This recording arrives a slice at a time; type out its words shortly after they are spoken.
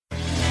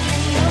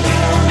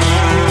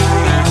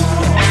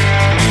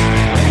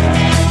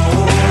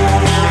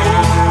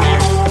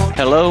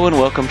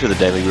welcome to the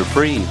Daily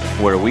Reprieve,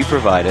 where we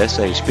provide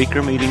SA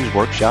speaker meetings,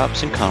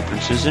 workshops, and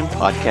conferences in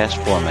podcast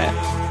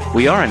format.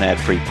 We are an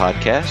ad-free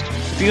podcast.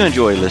 If you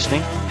enjoy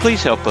listening,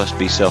 please help us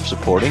be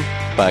self-supporting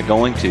by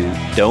going to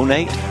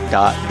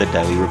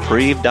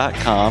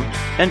donate.thedailyreprieve.com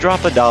and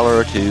drop $1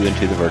 or $2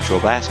 into the virtual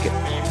basket.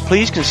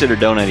 Please consider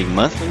donating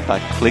monthly by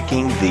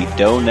clicking the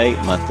Donate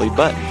Monthly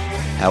button.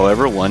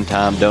 However,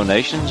 one-time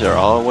donations are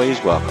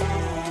always welcome.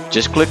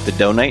 Just click the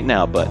Donate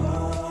Now button.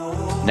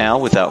 Now,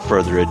 without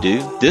further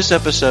ado, this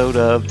episode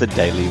of the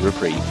Daily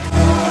Reprieve.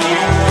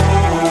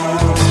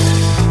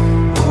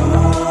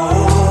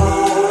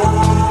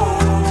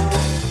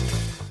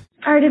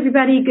 All right,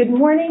 everybody, good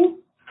morning.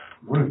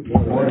 Good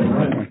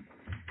morning.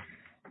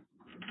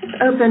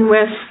 Open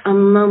with a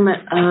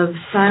moment of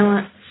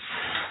silence.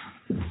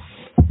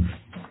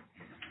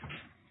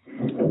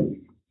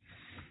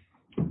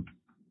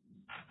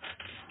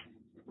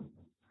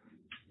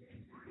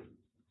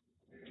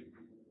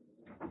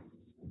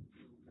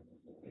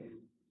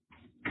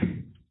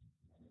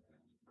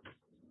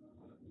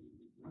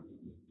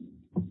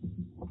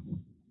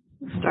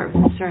 Start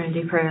with the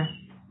serenity prayer.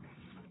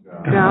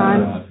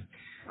 God,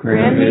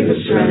 grant me the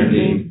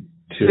serenity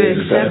to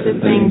accept the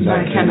things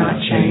I cannot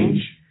change,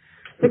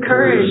 the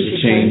courage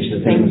to change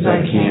the things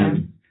I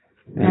can,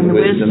 and the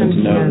wisdom to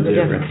know the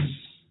difference.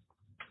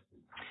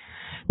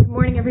 Good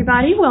morning,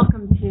 everybody.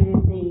 Welcome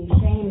to the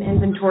Shame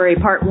Inventory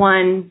Part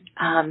 1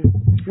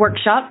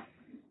 workshop.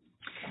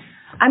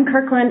 I'm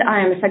Kirkland. I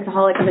am a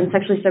sexaholic. I've been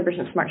sexually sober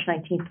since March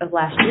 19th of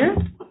last year.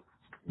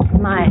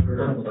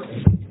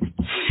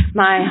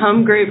 My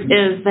home group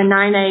is the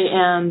 9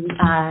 a.m.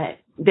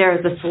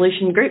 They're the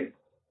Solution Group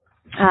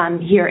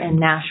here in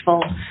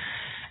Nashville.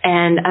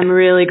 And I'm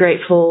really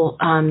grateful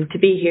to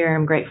be here.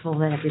 I'm grateful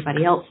that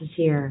everybody else is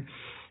here.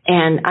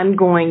 And I'm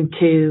going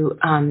to,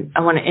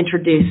 I want to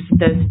introduce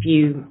those of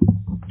you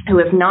who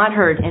have not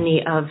heard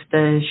any of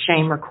the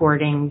Shame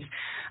recordings.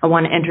 I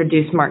want to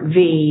introduce Mark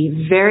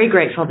V. Very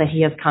grateful that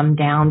he has come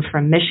down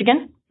from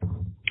Michigan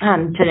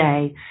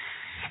today.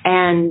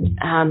 And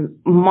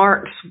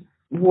Mark's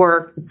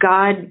work,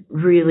 God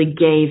really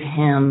gave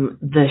him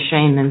the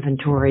shame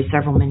inventory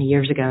many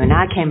years ago, and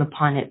I came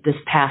upon it this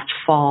past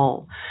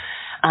fall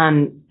at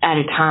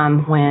a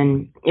time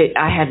when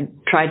I had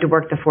tried to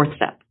work the fourth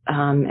step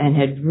and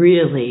had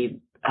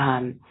really,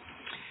 I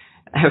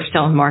was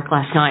telling Mark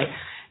last night,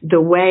 the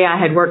way I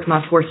had worked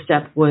my fourth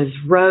step was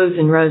rows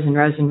and rows and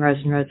rows and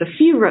rows and rows, a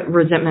few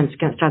resentments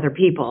against other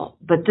people,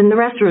 but then the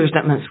rest of the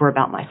resentments were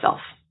about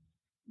myself.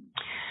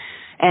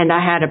 And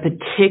I had a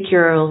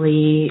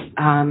particularly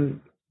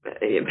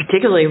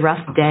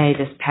rough day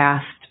this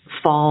past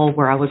fall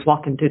where I was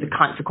walking through the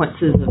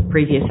consequences of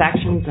previous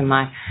actions and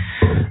my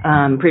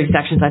previous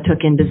actions I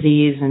took in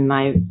disease, and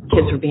my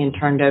kids were being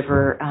turned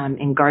over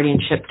in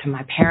guardianship to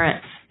my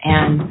parents.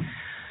 And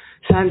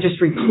so I'm just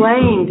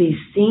replaying these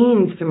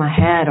scenes through my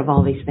head of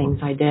all these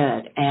things I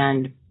did,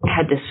 and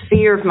had this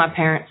fear of my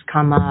parents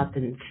come up,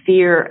 and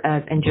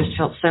and just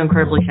felt so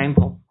incredibly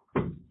shameful.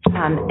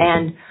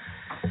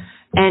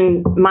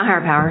 And my higher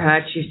power, who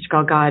I choose to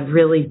call God,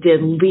 really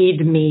did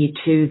lead me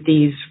to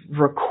these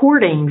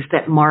recordings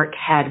that Mark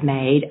had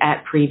made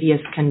at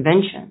previous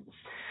conventions.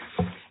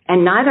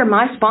 And neither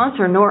my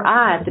sponsor nor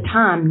I at the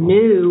time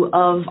knew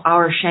of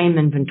our shame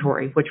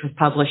inventory, which was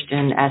published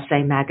in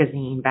SA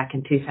Magazine back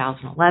in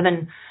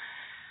 2011.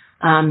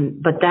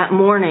 But that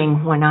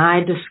morning when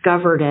I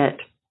discovered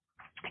it,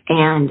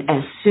 and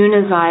as soon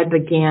as I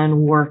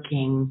began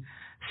working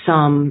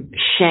some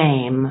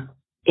shame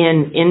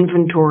in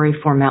inventory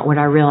format, what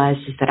I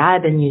realized is that I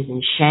had been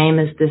using shame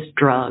as this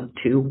drug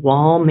to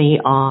wall me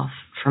off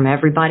from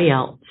everybody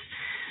else.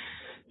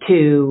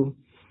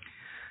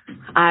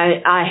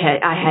 I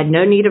had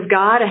no need of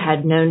God. I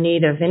had no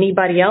need of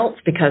anybody else,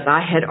 because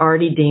I had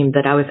already deemed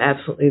that I was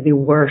absolutely the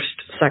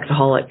worst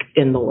sexaholic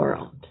in the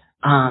world.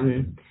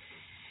 And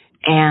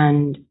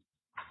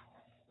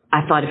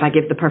I thought if I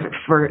give the perfect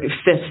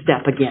fifth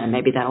step again,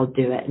 maybe that'll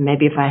do it. And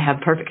maybe if I have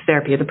perfect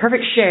therapy or the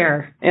perfect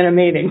share in a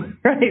meeting,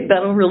 right,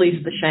 that'll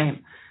release the shame.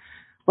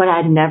 What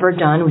I'd never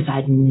done was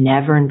I'd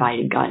never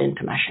invited God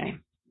into my shame,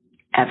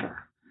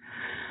 ever.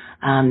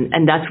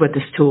 And that's what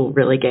this tool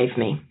really gave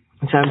me.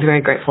 And so I'm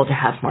very grateful to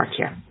have Mark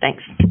here.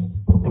 Thanks.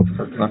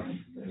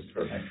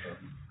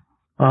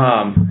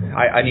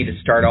 I need to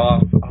start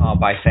off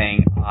by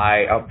saying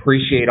I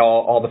appreciate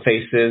all the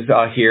faces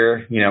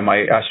here. You know,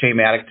 my shame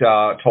addict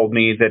told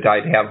me that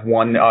I'd have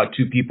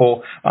two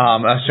people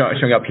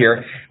showing up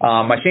here.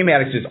 My shame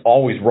addict is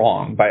always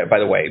wrong, by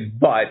the way.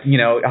 But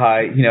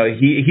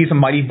he's a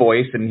mighty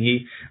voice, and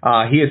he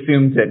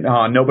assumes that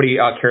nobody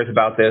cares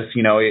about this.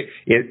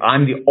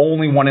 I'm the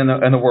only one in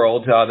the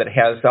world that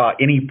has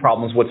any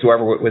problems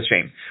whatsoever with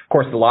shame. Of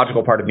course, the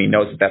logical part of me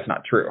knows that that's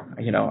not true.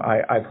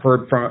 I've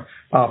heard from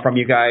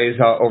you guys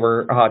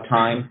over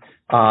time.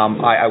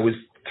 I was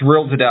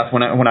thrilled to death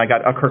when I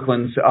got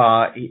Kirkland's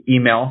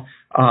email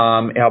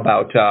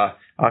about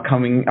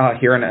coming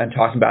here and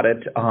talking about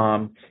it.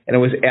 And it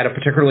was at a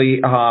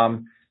particularly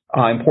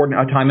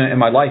important time in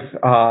my life.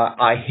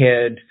 I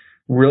had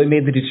really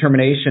made the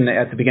determination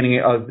at the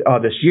beginning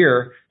of this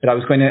year that I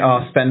was going to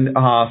spend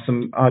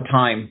some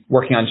time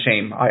working on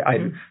shame.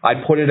 I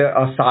put it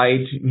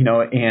aside,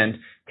 and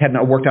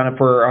hadn't worked on it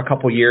for a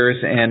couple of years,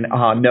 and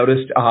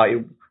noticed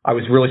I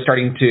was really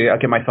starting to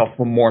get myself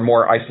more and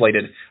more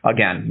isolated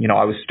again.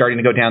 I was starting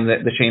to go down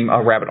the shame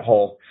rabbit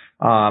hole,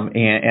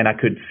 and I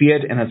could see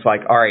it, and it's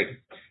like, all right,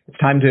 it's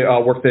time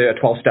to work the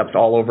 12 steps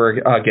all over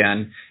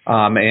again,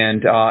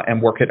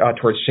 and work it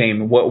towards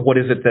shame. What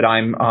is it that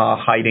I'm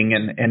hiding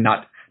and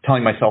not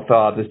telling myself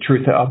the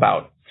truth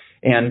about?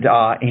 And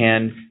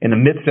in the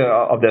midst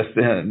of this,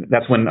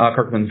 that's when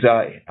Kirkland's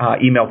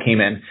email came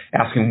in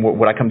asking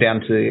would I come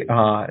down to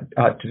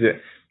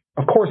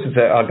of course, it's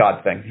a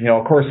God thing.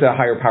 Of course, a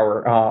higher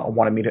power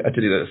wanted me to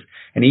do this.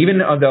 And even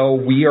though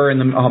we are in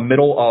the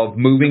middle of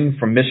moving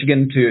from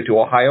Michigan to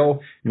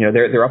Ohio,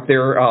 they're up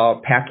there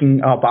packing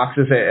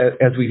boxes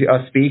as we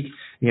speak.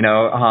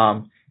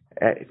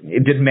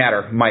 It didn't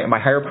matter. My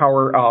higher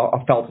power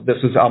felt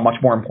this was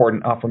much more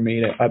important for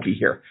me to be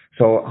here.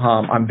 So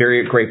I'm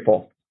very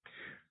grateful.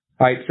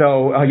 All right,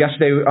 so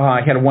yesterday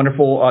I had a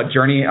wonderful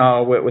journey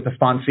with the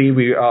sponsee.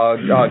 We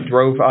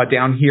drove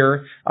down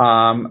here 8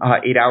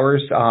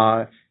 hours.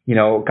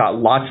 Got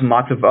lots and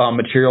lots of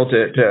material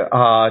to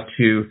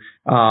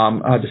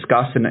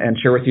discuss and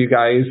share with you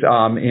guys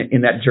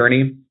in that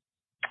journey.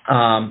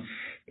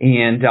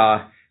 And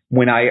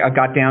when I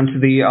got down to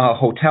the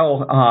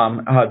hotel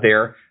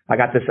there, I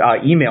got this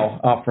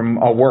email from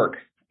work,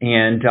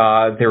 and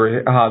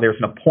there's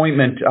an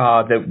appointment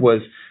that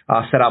was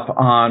set up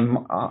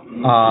on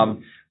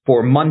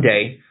for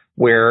Monday,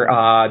 where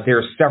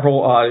there's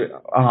several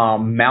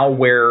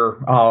malware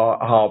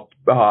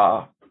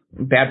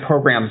bad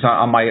programs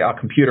on my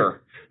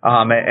computer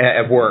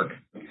at work.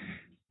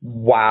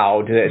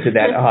 Wow, did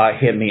that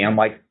hit me? I'm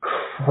like,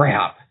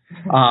 crap.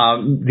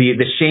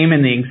 The shame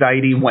and the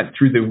anxiety went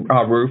through the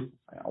roof.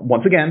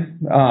 Once again,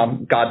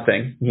 God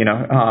thing,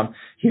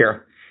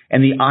 here.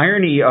 And the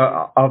irony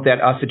of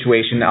that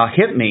situation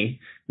hit me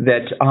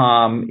that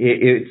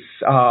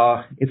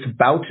it's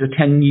about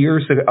 10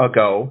 years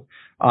ago.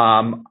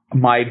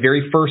 My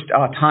very first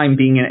time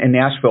being in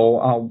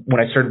Nashville,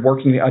 when I started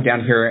working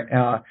down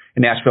here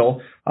in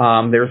Nashville,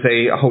 there's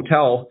a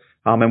hotel,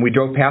 and we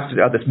drove past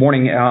it this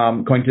morning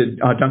going to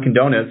Dunkin'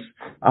 Donuts.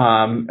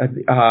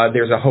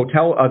 There's a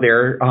hotel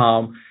there.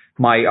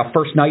 My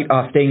first night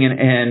staying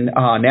in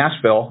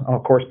Nashville,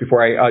 of course,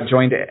 before I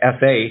joined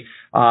SA,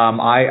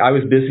 I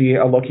was busy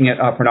looking at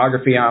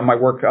pornography on my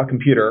work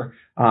computer.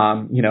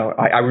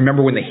 I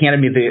remember when they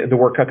handed me the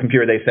work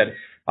computer, they said,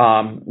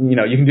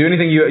 you can do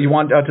anything you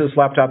want to this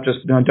laptop,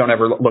 just don't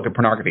ever look at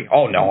pornography.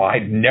 Oh, no, I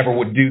never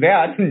would do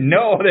that.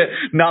 No,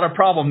 not a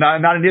problem,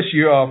 not an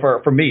issue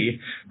for me.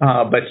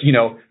 But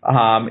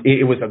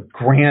it was a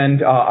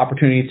grand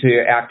opportunity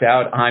to act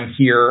out. I'm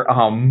here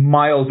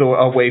miles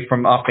away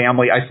from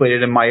family,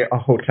 isolated in my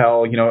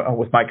hotel,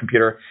 with my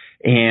computer,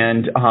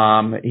 and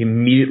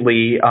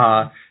immediately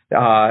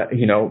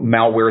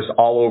malware's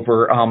all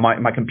over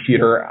my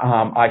computer.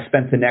 I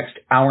spent the next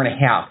hour and a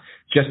half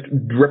just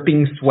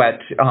dripping sweat,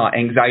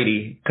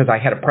 anxiety, because I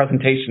had a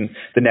presentation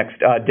the next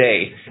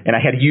day, and I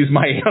had to use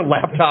my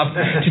laptop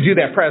to do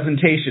that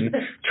presentation,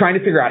 trying to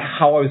figure out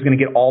how I was going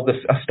to get all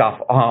this stuff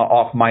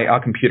off my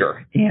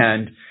computer.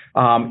 And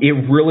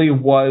it really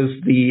was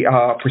the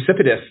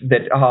precipitous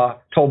that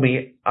told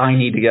me I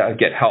need to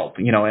get help,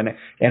 and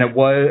it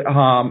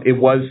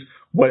was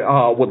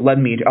what led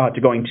me to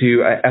going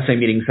to SA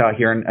meetings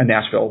here in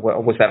Nashville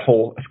was that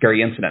whole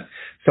scary incident.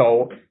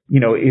 So,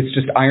 it's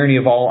just irony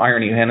of all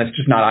irony, and it's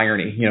just not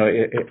irony.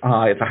 It's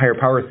a higher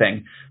power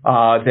thing.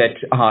 That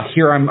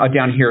here I'm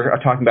down here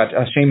talking about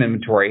shame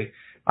inventory.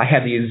 I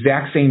had the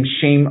exact same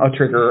shame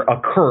trigger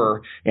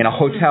occur in a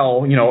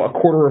hotel, a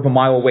quarter of a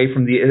mile away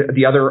from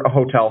the other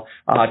hotel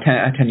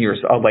 10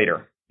 years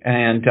later.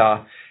 And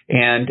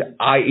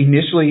I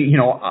initially,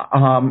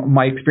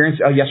 my experience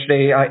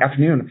yesterday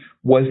afternoon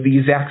was the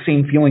exact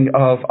same feeling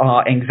of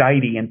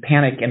anxiety and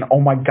panic and, oh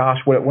my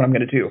gosh, what I'm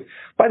going to do.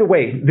 By the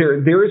way,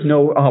 there is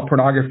no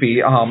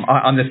pornography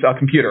on this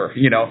computer.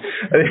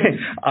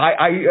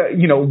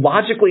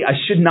 Logically, I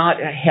should not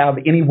have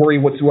any worry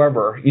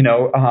whatsoever.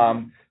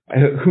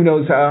 Who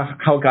knows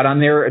how it got on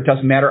there? It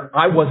doesn't matter.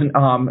 I wasn't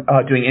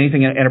doing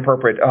anything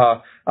inappropriate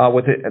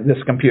with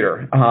this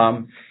computer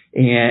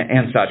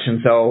and such.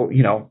 And so,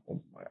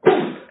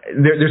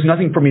 there's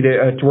nothing for me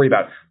to worry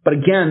about. But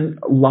again,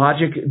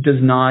 logic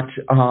does not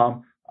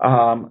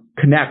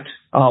connect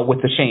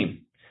with the shame.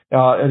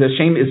 The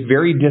shame is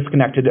very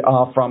disconnected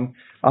from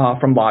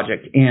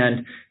logic.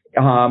 And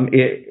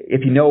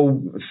if you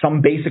know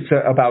some basics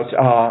about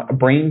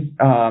brain,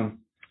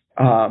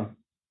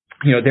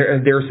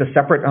 there's a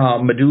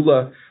separate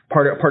medulla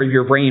part of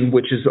your brain,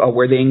 which is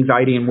where the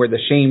anxiety and where the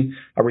shame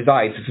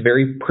resides. It's a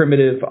very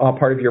primitive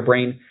part of your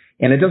brain.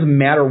 And it doesn't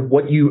matter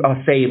what you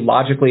say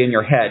logically in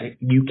your head,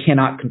 you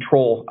cannot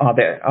control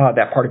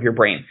that part of your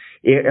brain.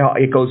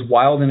 It goes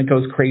wild and it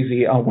goes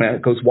crazy when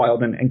it goes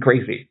wild and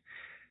crazy.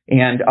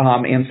 And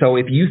so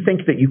if you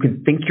think that you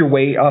can think your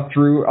way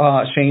through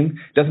shame,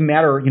 doesn't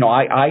matter.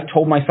 I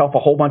told myself a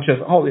whole bunch of,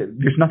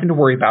 there's nothing to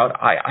worry about.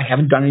 I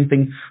haven't done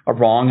anything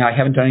wrong. I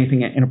haven't done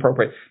anything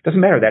inappropriate. Doesn't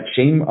matter. That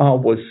shame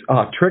was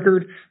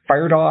triggered,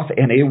 fired off,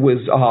 and it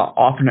was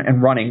off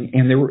and running.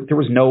 And there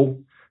was no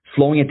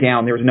slowing it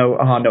down. There was no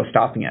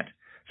stopping it.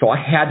 So I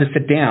had to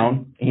sit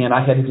down and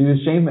I had to do the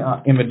shame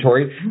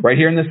inventory right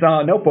here in this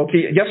notebook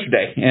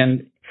yesterday.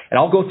 And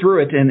I'll go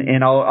through it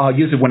and I'll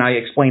use it when I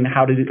explain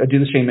how to do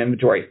the shame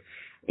inventory.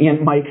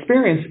 And my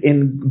experience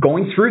in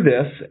going through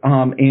this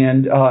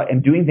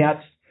and doing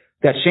that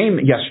shame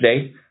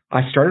yesterday,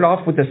 I started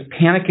off with this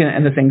panic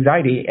and this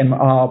anxiety, and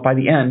by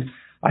the end,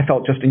 I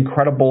felt just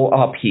incredible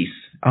peace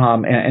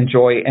and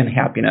joy and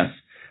happiness.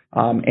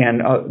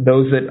 And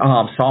those that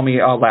saw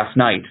me last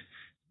night,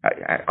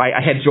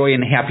 I had joy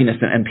and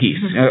happiness and peace,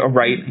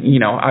 right?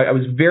 I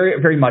was very,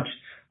 very much,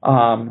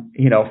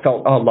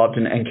 felt loved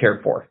and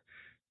cared for.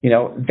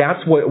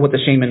 That's what the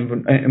shame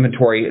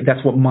inventory,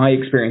 that's what my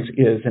experience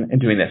is in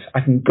doing this.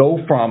 I can go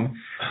from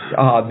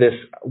this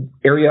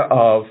area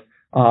of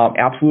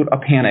absolute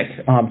panic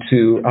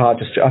to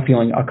just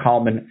feeling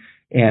calm and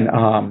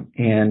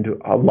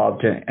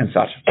loved and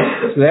such.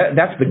 So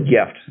that's the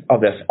gift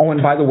of this. Oh,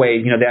 and by the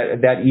way,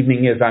 that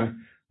evening as I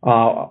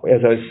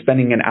was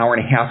spending an hour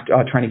and a half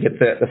trying to get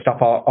the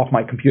stuff off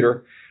my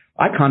computer,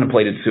 I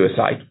contemplated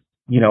suicide.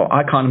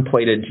 I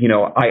contemplated,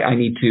 I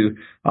need to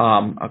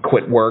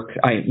quit work.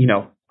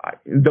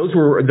 Those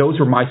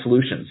were my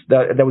solutions.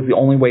 That was the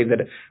only way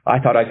that I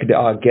thought I could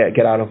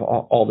get out of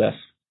all this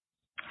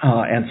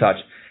and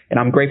such. And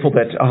I'm grateful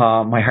that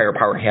my higher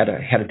power had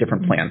a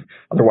different plan.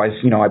 Otherwise,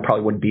 I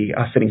probably wouldn't be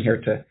sitting here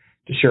to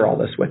share all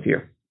this with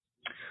you.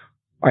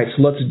 All right,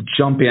 so let's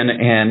jump in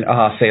and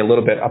say a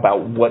little bit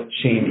about what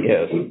shame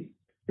is.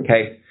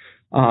 Okay,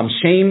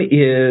 shame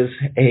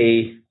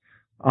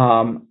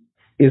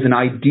is an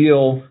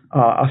ideal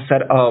a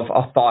set of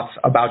thoughts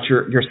about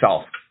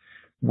yourself,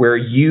 where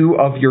you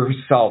of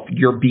yourself,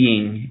 your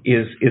being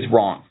is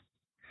wrong,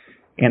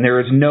 and there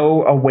is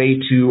no way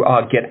to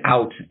get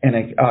out and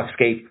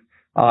escape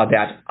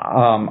that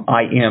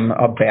I am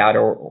bad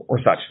or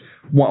such.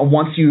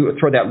 Once you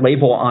throw that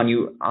label on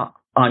you,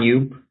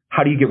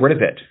 how do you get rid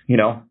of it?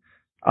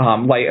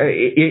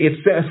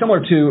 It's similar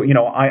to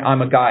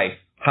I'm a guy.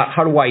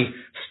 How do I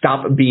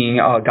stop being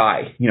a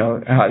guy?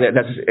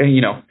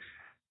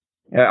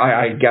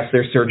 I guess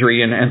there's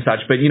surgery and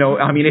such, but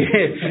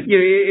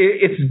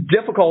it's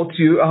difficult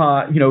to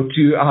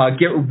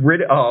get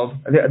rid of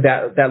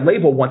that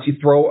label once you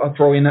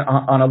throw in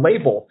on a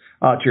label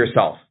to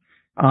yourself,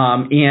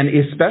 and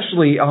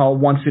especially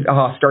once it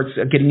starts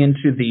getting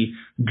into the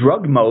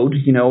drug mode,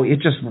 it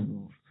just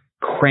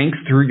cranks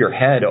through your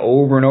head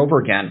over and over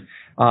again.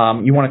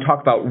 You want to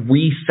talk about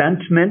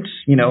resentment,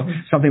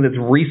 something that's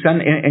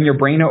resent in your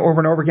brain over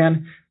and over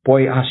again.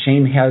 Boy,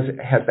 shame has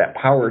that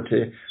power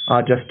to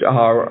just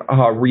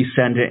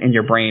resend it in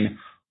your brain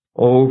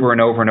over and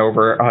over and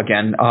over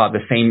again,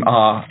 the same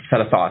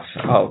set of thoughts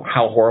of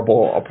how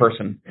horrible a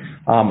person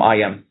I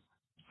am,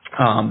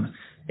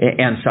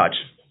 and such.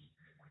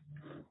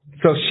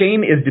 So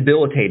shame is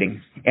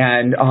debilitating,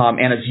 and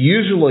it's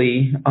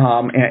usually,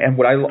 and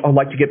what I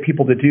like to get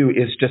people to do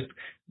is just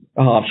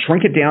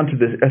shrink it down to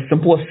the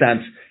simplest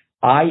sense.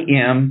 I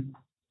am,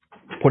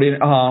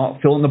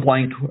 fill in the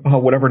blank,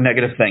 whatever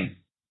negative thing.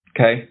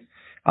 Okay,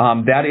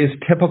 that is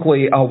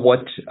typically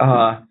what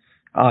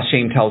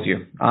shame tells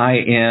you. I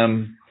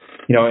am,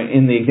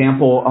 in the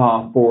example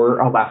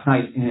for last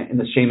night in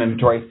the shame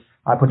inventory,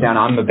 I put down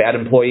I'm a bad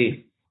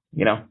employee.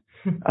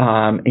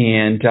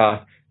 And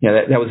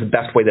that was the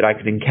best way that I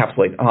could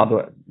encapsulate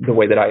the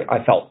way that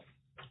I felt.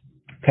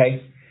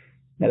 Okay,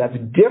 now that's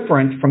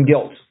different from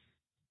guilt.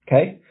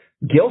 Okay.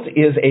 Guilt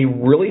is a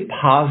really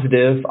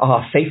positive,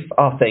 safe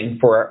thing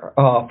for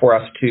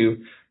us to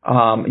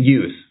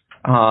use.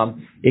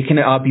 It can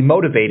be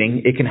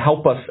motivating. It can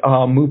help us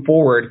move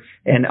forward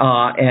and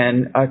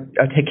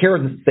take care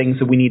of the things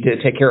that we need to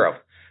take care of.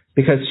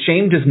 Because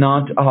shame does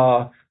not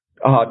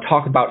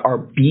talk about our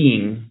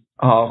being,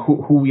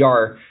 who we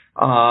are.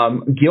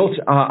 Guilt,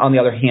 on the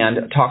other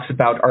hand, talks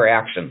about our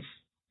actions.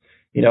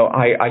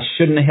 I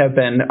shouldn't have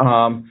been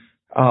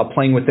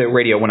playing with the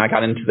radio when I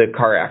got into the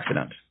car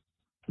accident.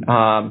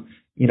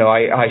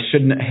 I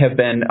shouldn't have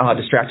been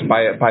distracted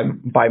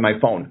by my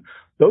phone.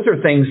 Those are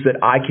things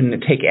that I can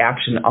take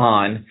action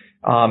on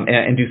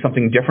and do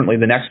something differently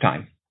the next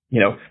time.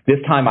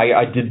 This time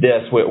I did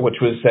this, which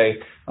was a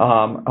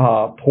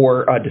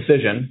poor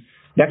decision.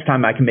 Next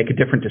time I can make a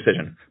different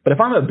decision. But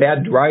if I'm a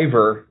bad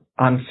driver,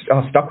 I'm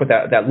stuck with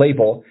that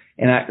label,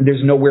 and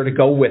there's nowhere to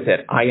go with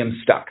it. I am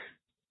stuck.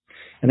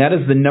 And that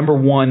is the number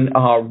one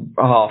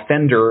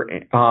offender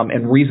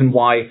and reason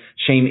why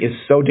shame is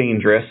so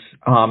dangerous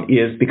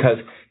is because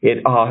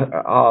it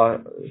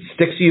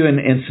sticks you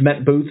in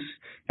cement boots,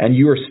 and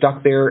you are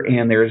stuck there,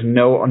 and there is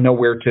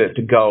nowhere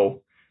to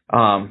go.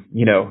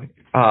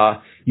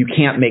 You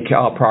can't make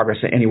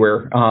progress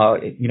anywhere.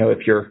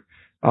 If your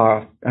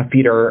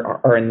feet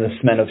are in the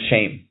cement of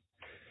shame.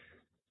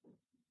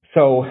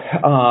 So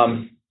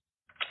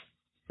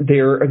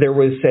there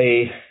was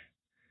a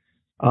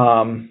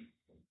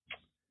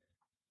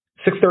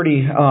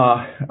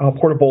 6:30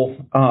 portable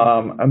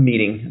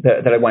meeting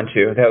that I went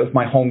to. That was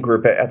my home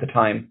group at the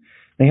time.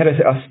 They had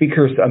a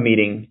speakers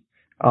meeting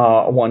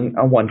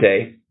one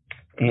day,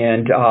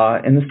 and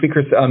in the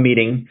speakers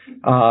meeting,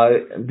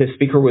 the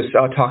speaker was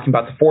talking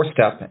about the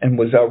 4-step and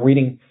was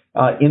reading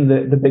in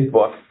the big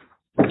book.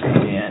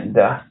 And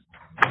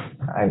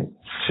I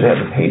should have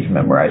the page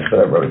memorized, but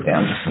I wrote it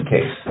down just in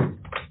case.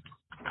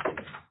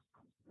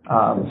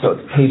 So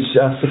it's page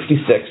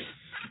 66.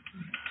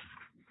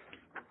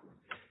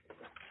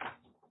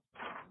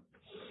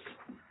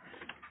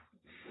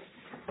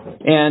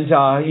 And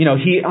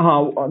he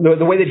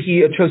the way that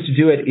he chose to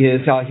do it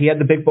is he had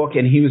the big book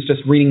and he was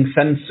just reading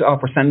sentence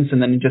for sentence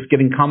and then just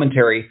giving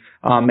commentary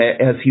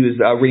as he was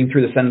reading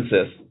through the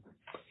sentences.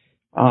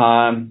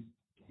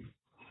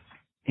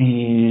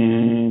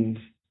 And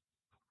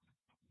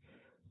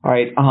all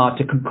right,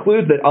 to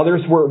conclude that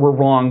others were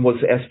wrong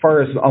was as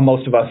far as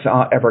most of us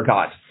ever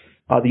got.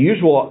 The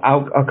usual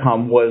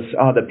outcome was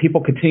that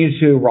people continued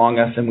to wrong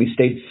us and we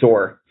stayed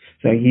sore.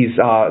 So he's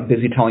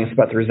busy telling us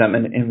about the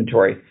resentment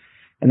inventory.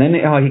 And then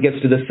he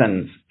gets to this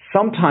sentence.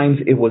 Sometimes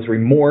it was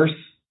remorse,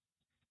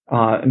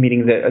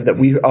 meaning that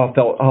we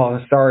felt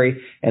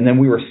sorry, and then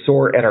we were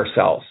sore at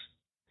ourselves.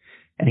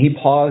 And he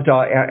paused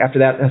after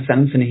that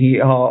sentence, and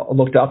he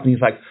looked up, and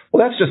he's like,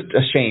 well, that's just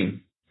a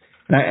shame.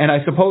 And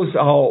I suppose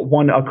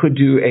one could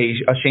do a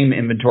shame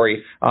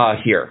inventory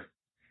here.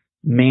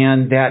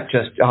 Man, that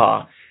just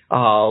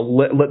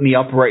lit me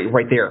up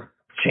right there.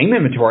 Shame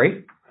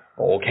inventory.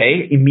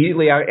 Okay.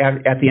 Immediately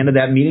at the end of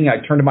that meeting, I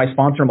turned to my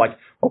sponsor. I'm like,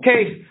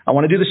 okay, I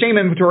want to do the shame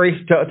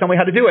inventory. Tell me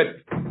how to do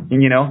it.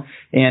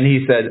 And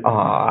he said,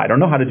 I don't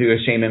know how to do a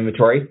shame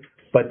inventory,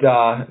 but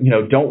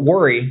don't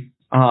worry.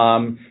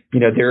 There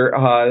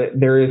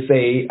is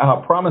a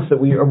promise that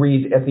we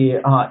read at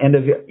the end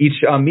of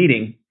each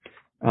meeting.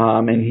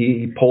 And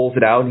he pulls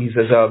it out and he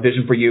says,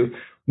 vision for you.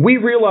 We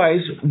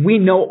realize we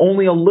know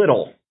only a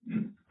little.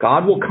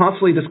 God will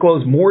constantly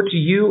disclose more to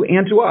you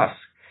and to us.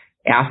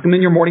 Ask him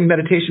in your morning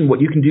meditation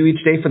what you can do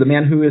each day for the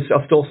man who is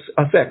still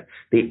sick.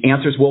 The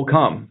answers will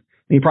come.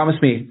 And he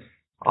promised me,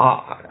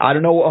 I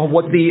don't know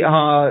what the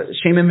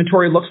shame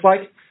inventory looks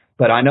like,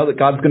 but I know that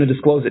God's going to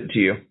disclose it to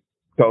you.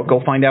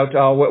 Go find out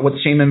what the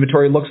shame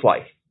inventory looks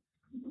like.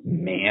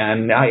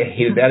 Man, I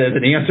hated that as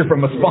an answer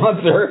from a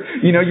sponsor.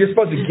 You're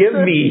supposed to give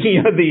me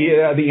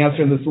the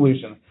answer and the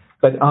solution.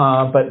 But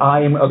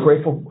I am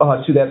grateful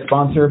to that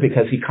sponsor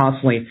because he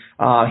constantly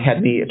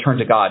had me turn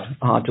to God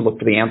to look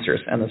for the answers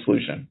and the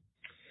solution.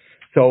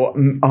 So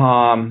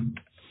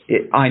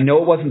I know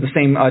it wasn't the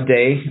same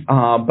day,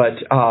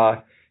 but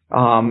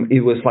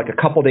it was like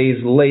a couple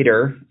days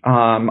later.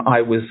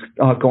 I was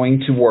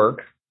going to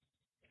work,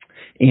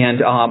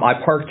 and I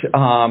parked.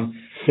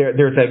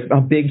 There's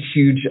a big,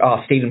 huge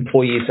state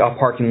employees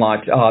parking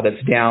lot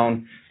that's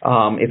down.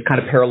 It's kind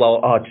of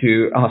parallel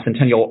to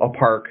Centennial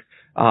Park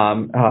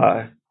and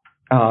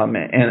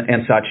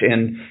such.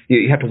 And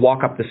you have to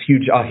walk up this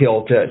huge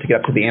hill to get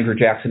up to the Andrew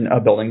Jackson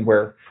building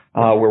where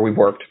we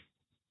worked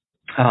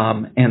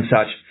and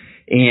such.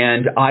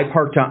 And I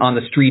parked on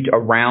the street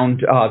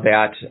around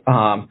that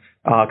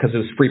because it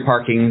was free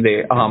parking.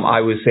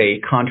 I was a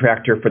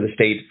contractor for the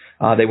state.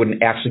 They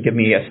wouldn't actually give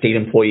me a state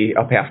employee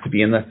a pass to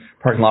be in the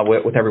parking lot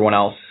with everyone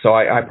else. So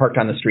I parked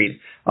on the street,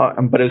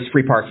 but it was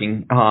free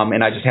parking.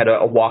 And I just had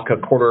to walk a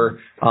quarter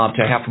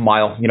to half a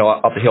mile,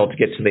 up the hill to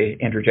get to the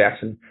Andrew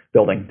Jackson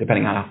building,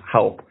 depending on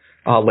how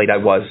late I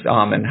was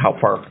and how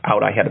far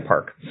out I had to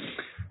park.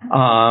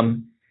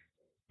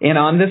 And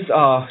on this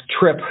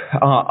trip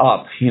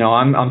up,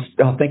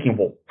 I'm thinking,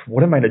 well,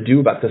 what am I to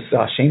do about this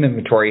shame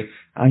inventory?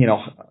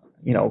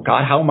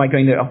 God, how am I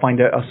going to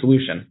find a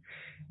solution?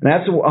 And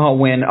that's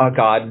when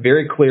God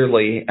very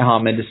clearly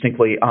and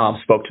distinctly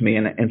spoke to me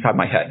inside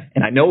my head.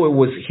 And I know it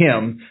was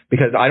him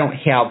because I don't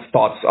have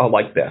thoughts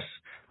like this.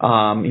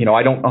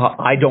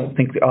 I don't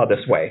think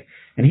this way.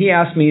 And he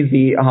asked me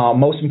the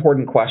most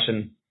important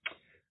question: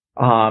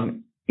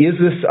 is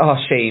this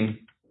shame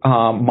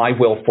my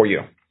will for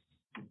you?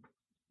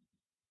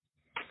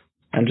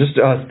 And just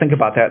think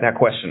about that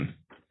question,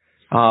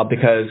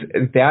 because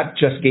that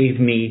just gave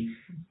me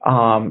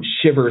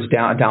shivers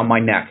down my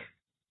neck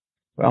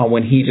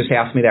when he just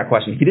asked me that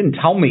question. He didn't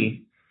tell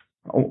me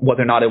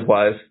whether or not it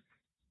was,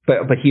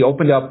 but he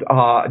opened up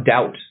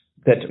doubt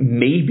that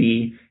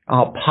maybe,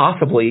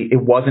 possibly, it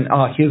wasn't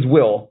his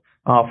will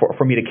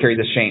for me to carry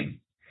the shame.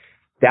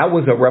 That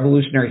was a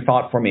revolutionary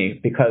thought for me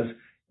because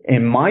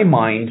in my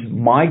mind,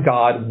 my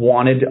God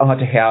wanted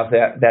to have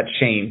that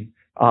shame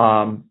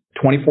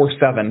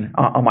 24/7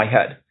 on my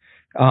head.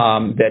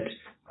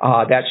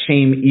 That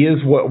shame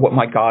is what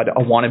my God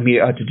wanted me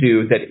to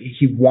do. That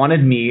he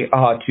wanted me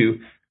to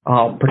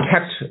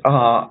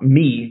protect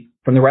me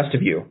from the rest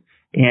of you,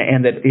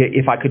 and that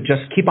if I could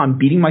just keep on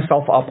beating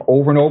myself up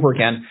over and over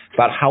again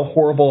about how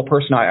horrible a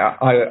person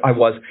I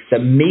was, that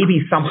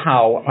maybe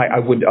somehow I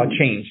would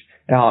change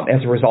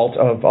as a result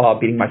of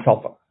beating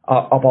myself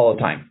up all the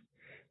time.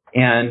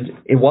 And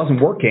it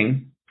wasn't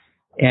working.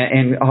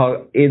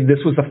 This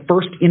was the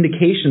first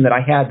indication that I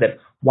had that,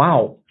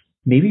 wow,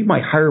 maybe my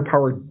higher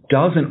power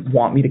doesn't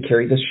want me to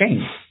carry this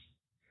shame.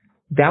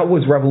 That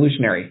was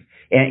revolutionary.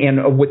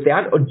 And with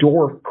that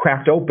door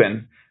cracked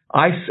open,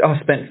 I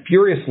spent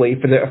furiously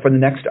for the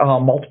next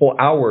multiple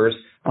hours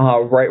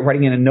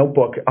writing in a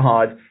notebook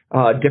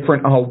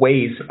different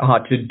ways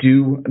to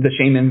do the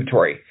shame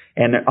inventory.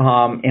 And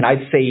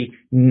I'd say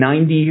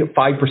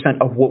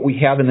 95% of what we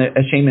have in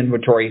the shame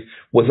inventory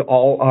was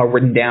all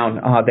written down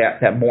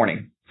that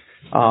morning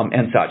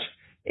and such.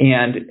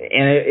 And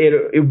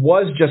it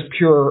was just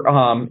pure,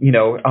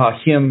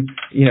 him,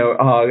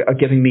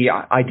 giving me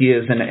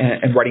ideas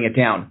and writing it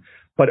down.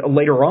 But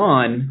later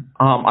on,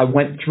 I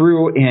went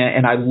through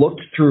and I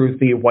looked through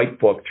the white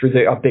book, through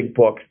the big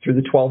book, through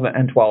the 12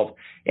 and 12,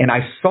 and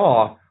I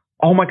saw,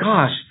 oh my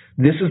gosh,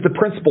 this is the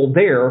principle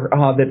there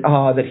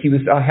that he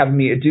was having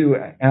me do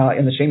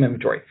in the shame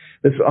inventory.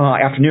 This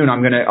afternoon,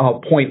 I'm going to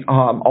point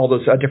all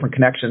those different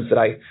connections that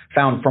I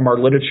found from our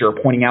literature,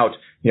 pointing out,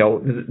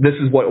 this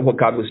is what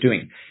God was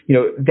doing.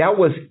 That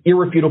was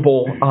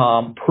irrefutable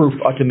proof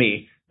to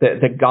me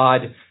that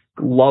God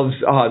loves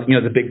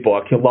the big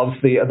book. He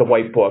loves the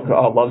white book.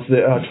 Loves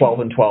the 12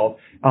 and 12.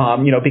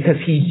 Because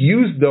he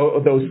used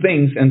those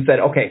things and said,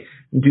 okay,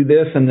 do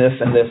this and this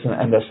and this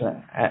and this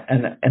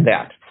and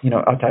that,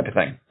 a type of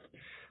thing.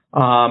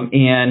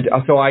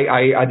 So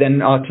I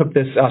then took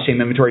this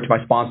shame inventory to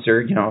my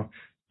sponsor,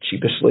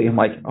 sheepishly. I'm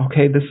like,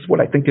 okay, this is what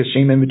I think this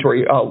shame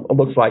inventory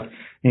looks like.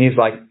 And he's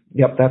like,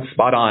 yep, that's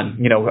spot on.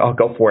 I'll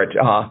go for it.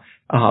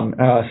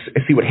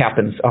 See what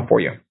happens for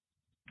you.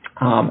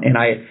 And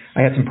I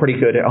had some pretty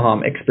good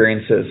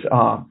experiences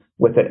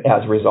with it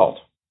as a result.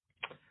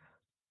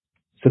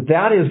 So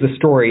that is the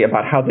story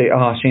about how the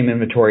shame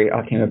inventory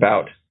came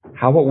about.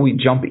 How about we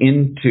jump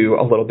into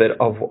a little bit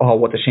of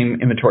what the shame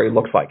inventory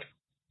looks like?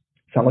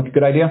 Sound like a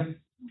good idea?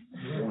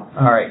 Yeah.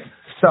 All right.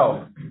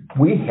 So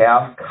we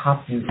have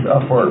copies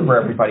for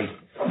everybody.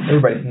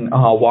 Everybody can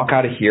walk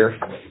out of here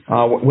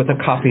with a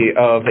copy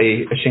of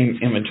a shame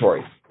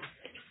inventory.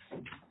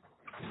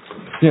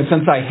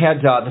 Since I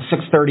had the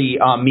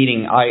 6:30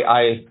 meeting,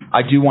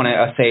 I do want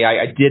to say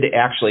I did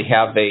actually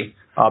have a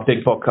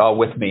big book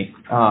with me.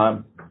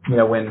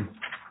 When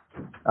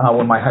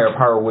my higher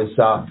power was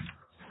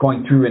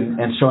going through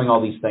and showing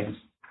all these things.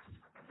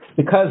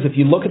 Because if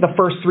you look at the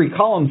first three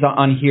columns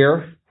on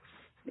here,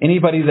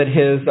 anybody that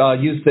has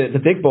used the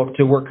big book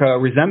to work a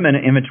resentment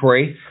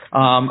inventory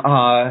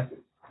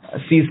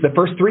sees the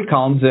first three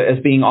columns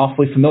as being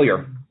awfully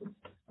familiar.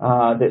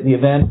 The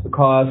event, the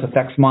cause,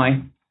 affects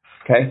my,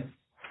 okay?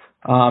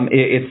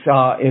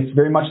 It's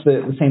very much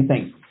the same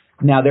thing.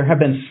 Now, there have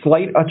been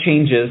slight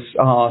changes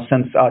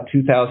since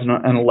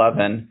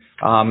 2011,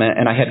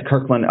 and I had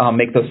Kirkland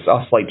make those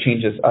slight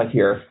changes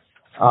here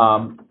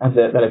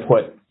that I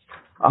put.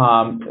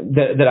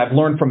 That I've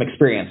learned from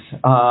experience.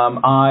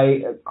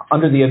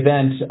 Under the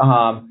event,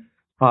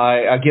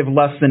 I give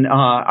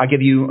I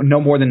give you no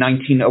more than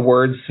 19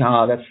 words.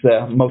 That's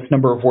the most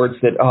number of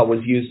words that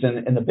was used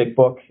in the big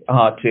book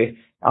to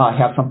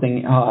have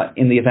something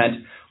in the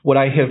event. What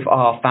I have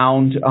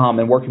found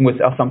in working with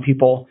some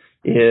people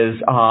is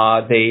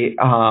the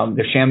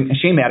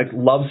shame addict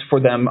loves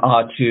for them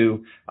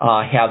to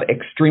have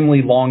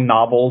extremely long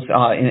novels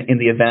in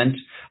the event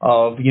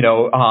of,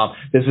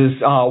 this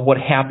is what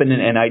happened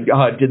and I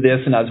did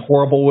this and I was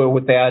horrible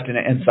with that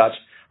and such.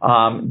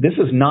 This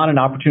is not an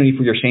opportunity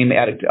for your shame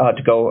addict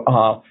to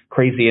go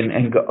crazy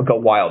and go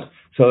wild.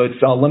 So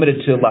it's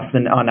limited to less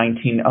than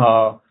 19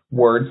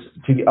 words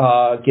to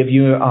give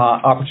you an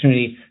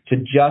opportunity to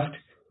just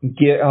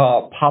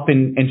pop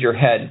into your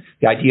head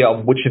the idea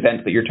of which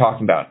event that you're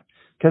talking about.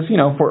 Because,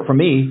 for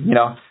me,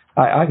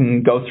 I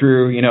can go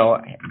through,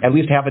 at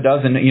least half a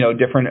dozen,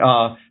 different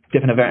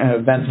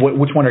events.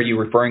 Which one are you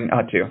referring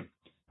to?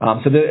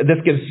 So this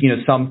gives,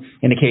 some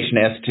indication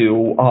as to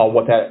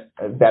what that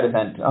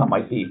event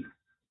might be.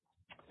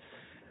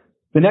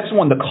 The next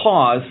one, the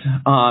cause,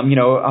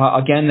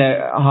 again,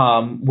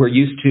 that we're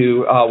used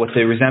to with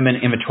the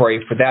resentment inventory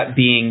for that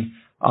being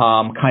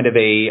kind of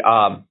a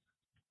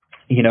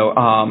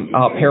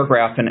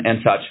paragraph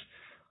and such.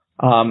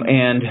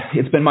 And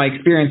it's been my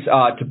experience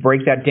to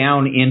break that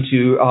down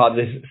into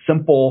this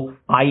simple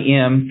I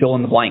am fill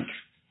in the blank.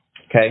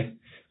 Okay.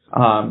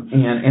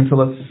 And so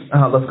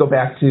let's go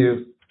back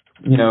to,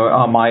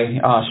 my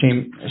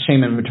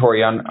shame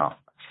inventory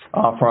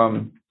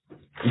from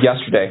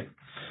yesterday.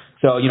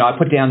 So, I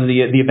put down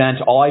the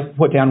event. All I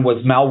put down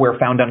was malware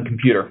found on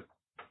computer.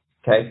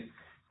 Okay.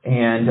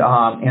 And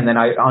then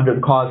under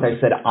the cause, I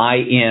said, I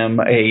am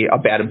a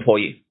bad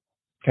employee.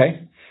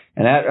 Okay,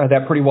 and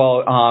that pretty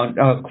well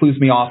clues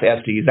me off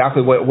as to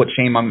exactly what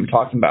shame I'm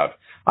talking about.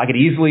 I could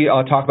easily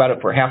talk about it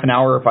for half an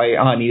hour if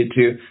I needed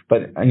to,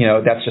 but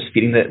that's just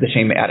feeding the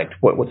shame addict.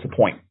 What's the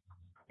point?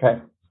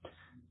 Okay.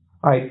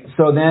 All right.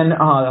 So then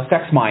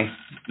affects my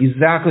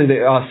exactly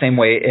the same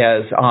way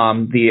as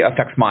the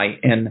affects my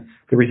in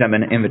the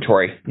resentment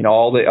inventory.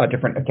 All the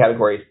different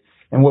categories.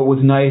 And what was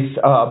nice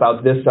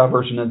about this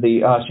version of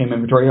the shame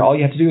inventory, all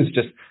you have to do is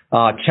just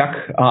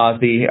check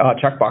the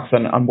checkbox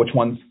on which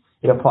ones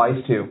it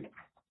applies to.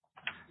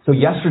 So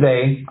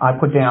yesterday, I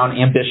put down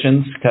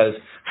ambitions because,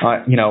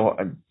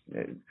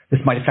 this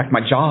might affect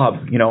my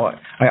job.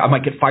 I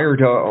might get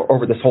fired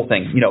over this whole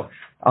thing.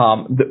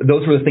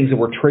 Those were the things that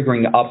were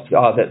triggering up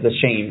the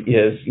shame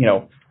is,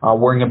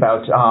 worrying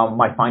about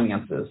my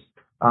finances.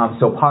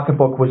 So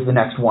pocketbook was the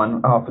next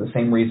one for the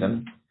same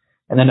reason.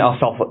 And then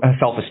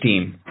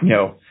self-esteem,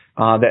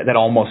 that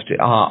almost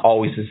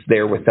always is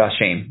there with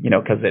shame,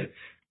 because it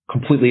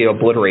completely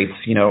obliterates,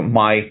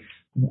 my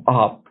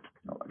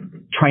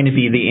trying to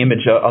be the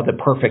image of the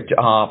perfect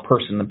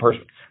person, the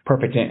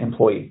perfect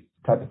employee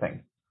type of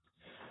thing.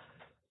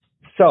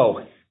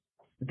 So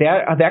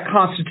that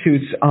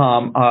constitutes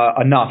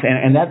enough,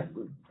 and that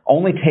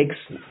only takes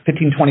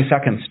 15, 20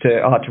 seconds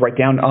to write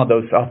down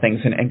those things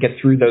and get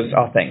through those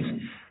things.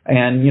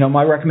 And,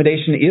 my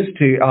recommendation is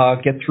to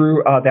get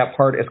through that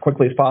part as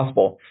quickly as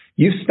possible.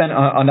 You've spent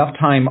enough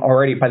time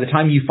already. By the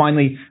time you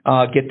finally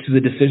get to the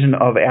decision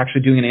of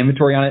actually doing an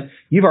inventory on it,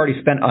 you've already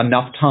spent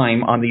enough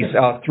time on these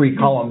 3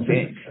 columns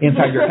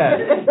inside your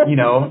head. You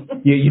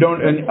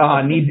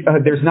don't need,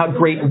 there's not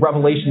great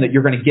revelation that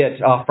you're going to get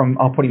from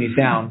putting these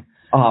down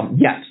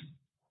yet.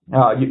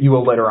 You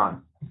will later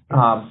on.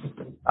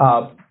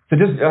 So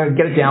just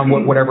get it down,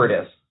 whatever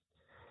it is.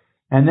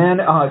 And then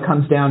it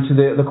comes down to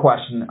the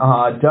question,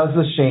 does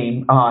the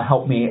shame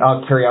help me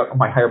carry out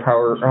my higher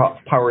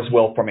power's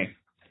will for me?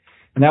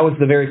 And that was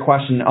the very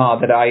question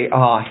that I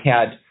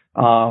had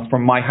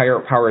from my higher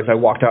power as I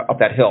walked up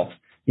that hill.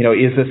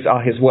 Is this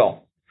his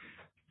will?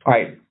 All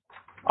right.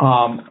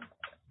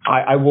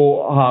 I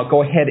will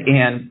go ahead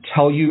and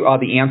tell you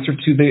the answer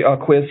to the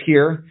quiz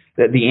here.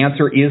 That the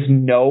answer is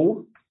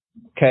no.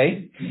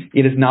 Okay?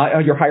 It is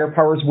not your higher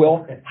power's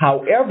will.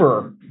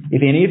 However,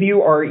 if any of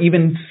you are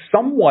even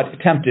somewhat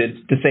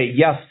tempted to say,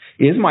 yes,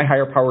 it is my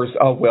higher power's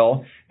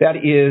will, that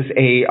is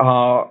a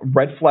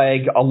red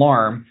flag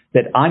alarm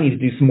that I need to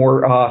do some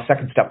more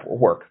second step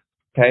work.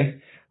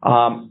 Okay?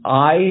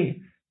 I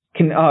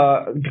can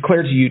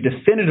declare to you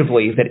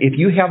definitively that if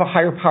you have a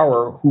higher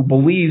power who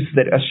believes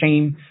that a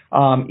shame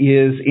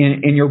is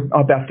in your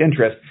best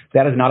interest,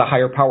 that is not a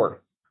higher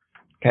power.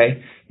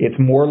 Okay? It's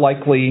more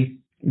likely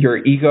your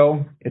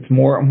ego. It's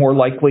more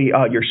likely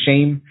your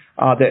shame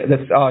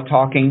that's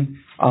talking.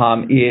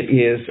 It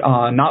is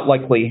not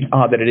likely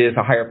that it is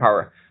a higher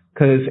power,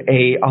 because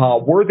a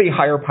worthy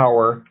higher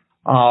power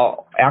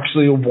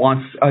actually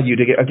wants you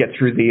to get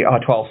through the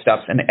 12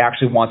 steps and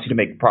actually wants you to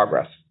make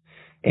progress.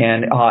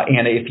 And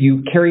if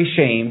you carry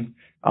shame,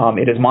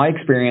 it is my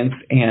experience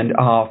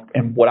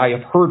and what I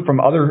have heard from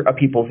other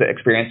people's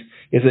experience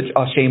is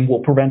that shame will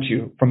prevent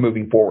you from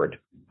moving forward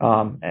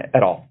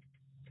at all.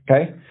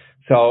 Okay.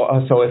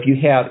 So if you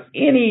have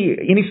any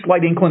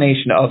slight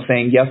inclination of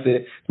saying, yes,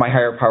 it's my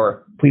higher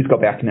power, please go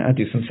back and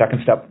do some second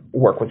step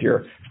work with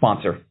your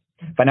sponsor.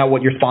 Find out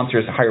what your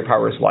sponsor's higher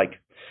power is like.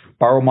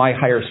 Borrow my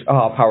higher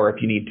power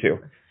if you need to,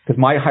 because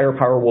my higher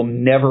power will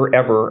never,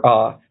 ever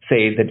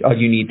say that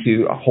you need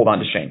to hold on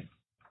to shame.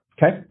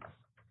 Okay?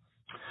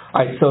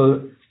 All right,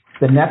 so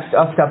the next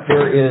step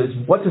there is,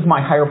 what does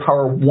my higher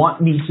power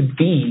want me to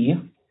be?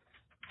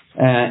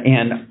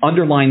 And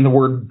underline the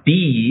word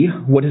be.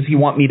 What does he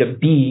want me to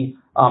be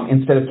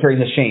instead of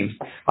carrying the shame?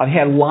 I've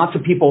had lots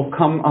of people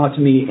come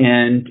to me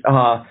and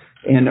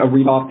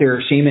read off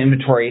their shame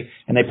inventory,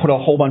 and they put a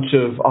whole bunch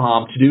of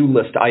to-do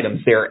list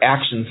items, their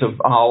actions of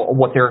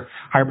what their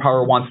higher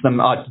power wants them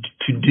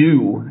to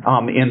do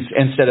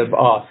instead of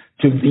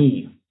to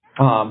be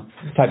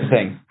type of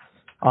thing.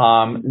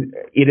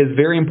 It is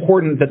very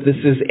important that this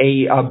is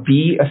a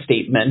be a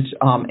statement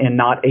and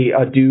not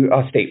a do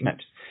a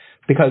statement.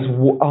 Because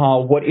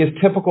what is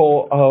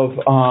typical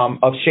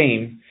of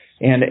shame,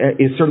 and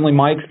is certainly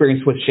my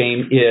experience with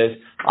shame, is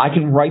I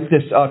can write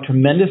this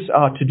tremendous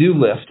to-do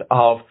list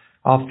of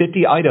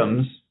 50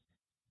 items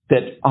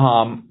that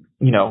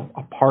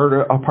a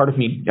part of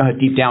me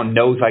deep down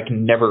knows I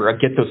can never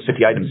get those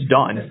 50 items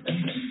done.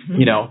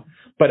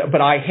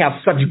 But I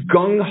have such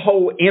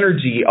gung-ho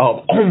energy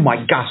of, oh my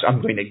gosh,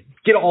 I'm going to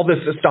get all this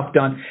stuff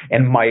done,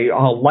 and my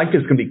life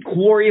is going to be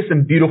glorious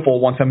and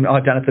beautiful once I'm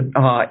done at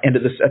the end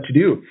of this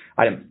to-do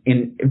item.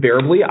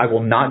 Invariably, I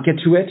will not get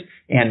to it,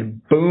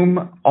 and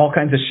boom, all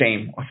kinds of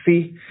shame.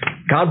 See,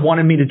 God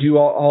wanted me to do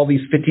all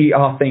these 50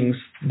 things.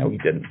 No, he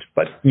didn't.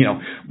 But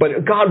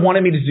God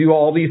wanted me to do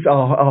all these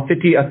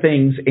 50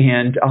 things,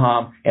 and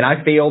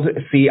I failed.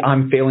 See,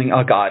 I'm failing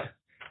God.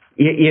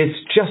 It's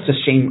just a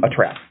shame, a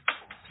trap.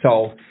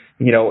 So,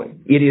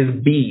 it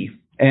is B.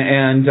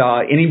 And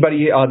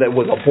anybody that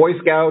was a Boy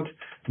Scout,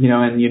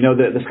 and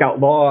the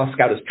Scout law,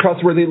 Scout is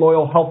trustworthy,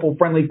 loyal, helpful,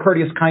 friendly,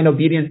 courteous, kind,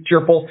 obedient,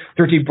 cheerful,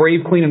 13, brave,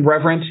 clean, and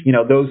reverent,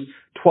 those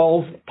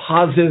 12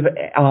 positive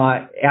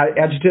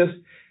adjectives.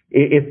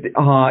 If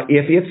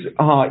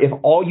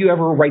all you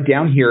ever write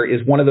down here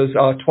is one of those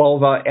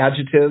 12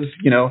 adjectives,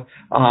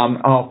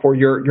 for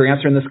your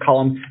answer in this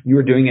column, you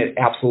are doing it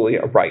absolutely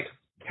right.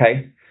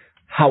 Okay.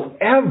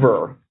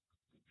 However,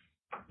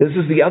 This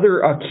is the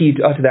other key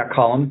to that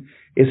column,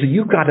 is that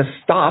you've got to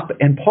stop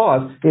and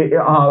pause.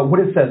 What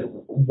it says,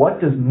 what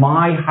does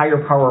my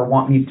higher power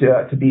want me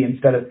to be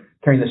instead of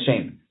carrying the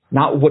shame?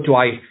 Not what do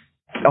I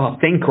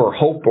think or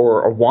hope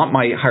or want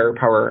my higher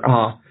power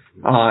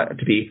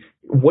to be.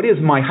 What is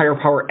my higher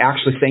power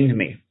actually saying to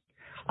me?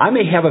 I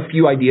may have a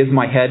few ideas in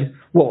my head.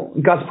 Well,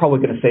 God's probably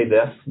going to say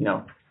this,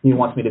 He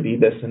wants me to be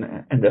this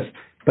and this.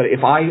 But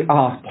if I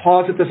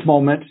pause at this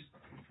moment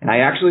and I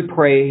actually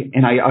pray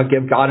and I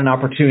give God an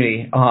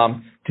opportunity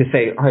to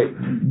say, all right,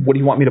 what do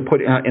you want me to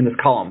put in this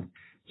column?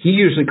 He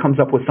usually comes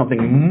up with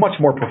something much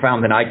more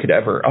profound than I could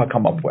ever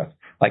come up with.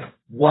 Like,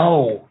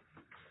 whoa,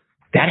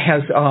 that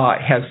has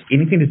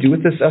anything to do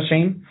with this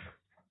shame?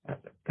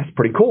 That's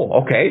pretty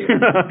cool. Okay.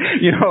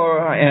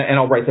 And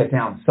I'll write that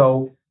down.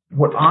 So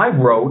what I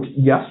wrote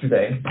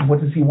yesterday,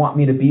 what does he want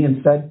me to be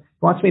instead?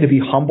 He wants me to be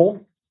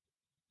humble.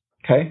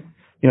 Okay.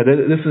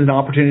 This is an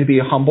opportunity to be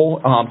humble,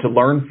 to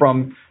learn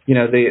from,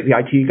 the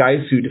IT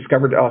guys who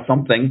discovered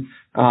something,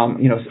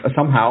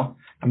 somehow.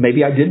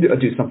 Maybe I did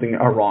do something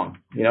wrong.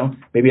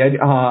 Maybe I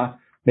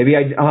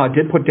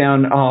did put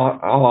down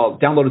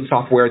downloaded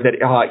software that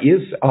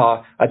is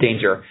a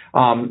danger.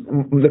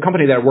 The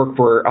company that I work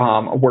for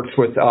works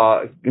with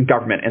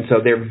government, and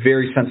so they're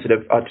very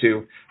sensitive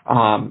to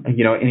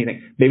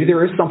anything. Maybe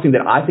there is something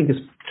that I think is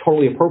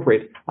totally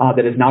appropriate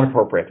that is not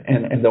appropriate,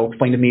 and they'll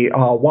explain to me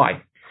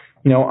why.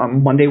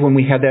 Monday when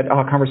we had that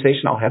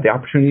conversation, I'll have the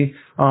opportunity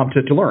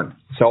to learn.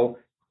 So,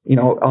 it's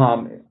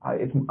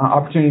an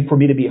opportunity for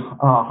me to be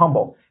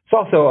humble. It's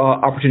also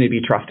an opportunity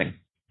to be trusting.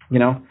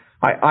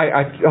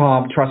 I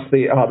trust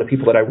the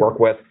people that I work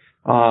with.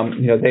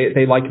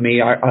 They like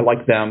me. I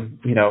like them.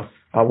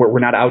 We're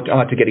not out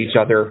to get each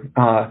other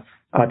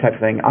type of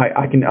thing.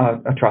 I can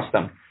trust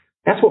them.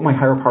 That's what my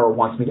higher power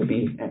wants me to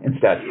be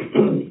instead.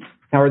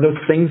 Now, are those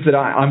things that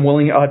I'm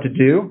willing to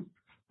do?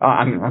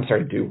 I'm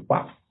sorry to do.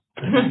 Wow.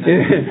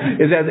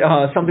 Is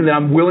that something that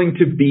I'm willing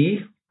to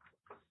be?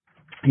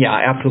 Yeah,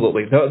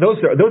 absolutely. Those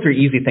are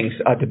easy things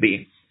to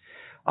be.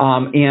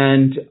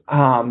 And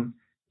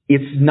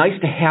it's nice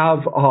to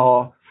have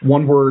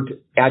one-word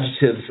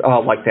adjectives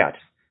like that,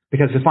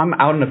 because if I'm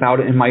out and about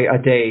in my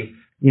day,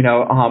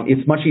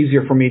 it's much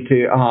easier for me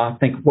to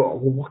think,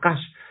 well,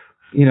 gosh,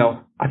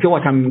 I feel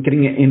like I'm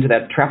getting into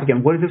that trap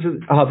again. What is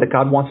it that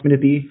God wants me to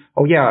be?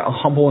 Oh yeah,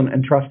 humble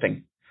and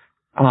trusting.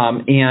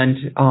 And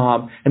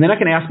then I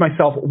can ask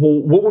myself, well,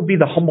 what would be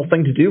the humble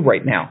thing to do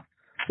right now?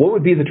 What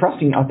would be the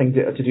trusting thing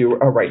to do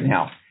right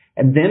now?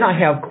 And then I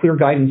have clear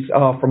guidance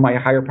from my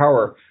higher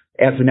power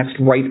as the next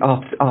right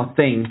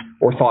thing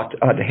or thought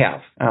to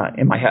have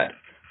in my head,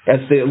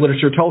 as the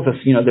literature tells us,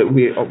 that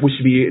we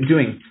should be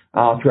doing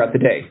throughout the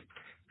day.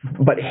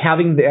 But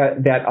having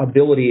that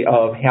ability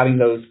of having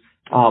those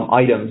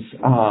items,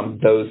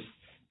 those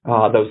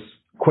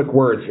quick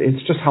words,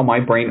 it's just how my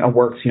brain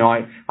works.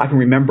 I can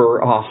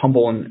remember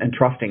humble and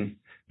trusting,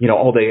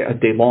 all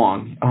day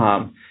long.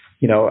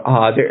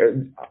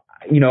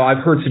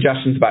 I've heard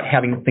suggestions about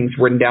having things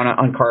written down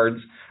on cards,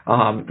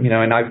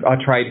 and I've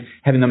tried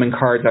having them in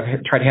cards.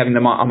 I've tried having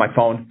them on my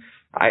phone.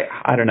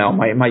 I don't know.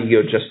 My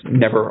ego just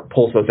never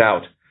pulls those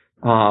out.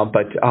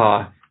 But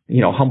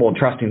humble and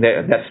trusting,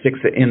 that sticks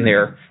in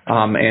there.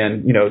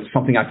 And it's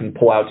something I can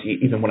pull out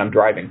even when I'm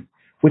driving,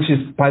 which is,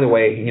 by the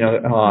way,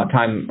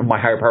 time my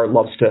higher power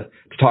loves to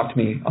talk to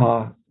me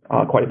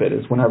quite a bit,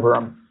 is whenever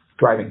I'm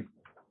driving.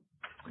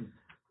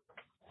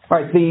 All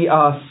right, the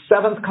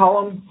seventh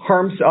column,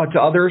 harms to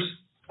others.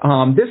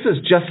 This is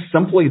just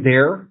simply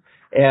there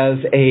as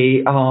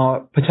a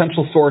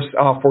potential source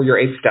for your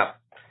eighth step.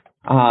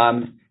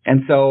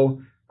 And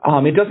so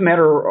it doesn't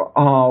matter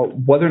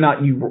whether or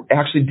not you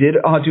actually did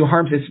do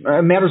harms. It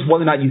matters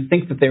whether or not you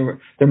think that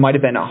there might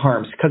have been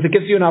harms, because it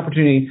gives you an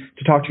opportunity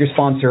to talk to your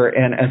sponsor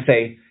and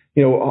say,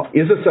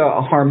 is this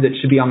a harm that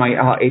should be on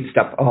my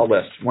eight-step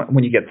list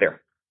when you get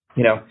there?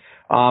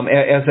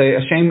 As a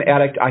shame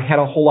addict, I had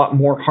a whole lot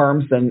more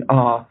harms than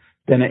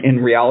in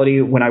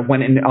reality. When I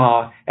went and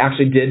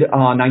actually did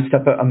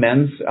 9-step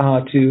amends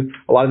to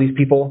a lot of these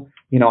people,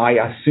 I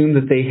assumed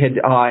that they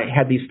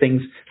had these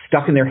things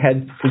stuck in their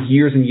head for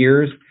years and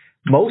years.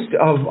 Most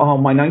of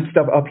my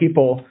 9-step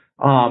people,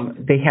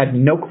 they had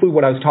no clue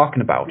what I was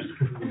talking about.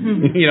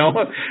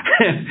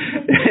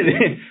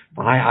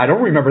 I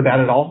don't remember that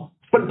at all.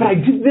 But I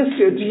did this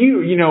to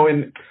you,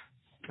 and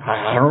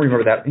I don't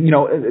remember that.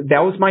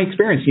 That was my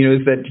experience,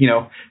 is that,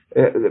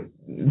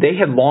 they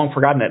had long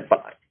forgotten it, but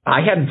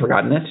I hadn't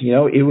forgotten it.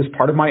 It was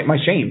part of my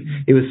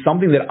shame. It was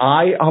something that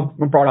I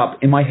brought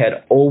up in my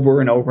head over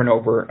and over and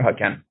over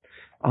again,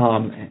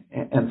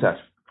 and such.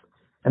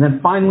 And then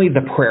finally,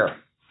 the prayer.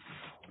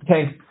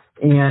 Okay.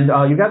 And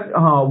you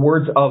got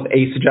words of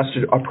a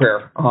suggested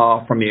prayer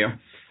from you.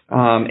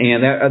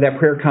 And that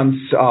prayer comes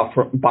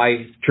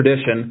by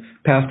tradition,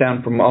 passed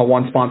down from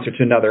one sponsor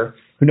to another.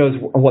 Who knows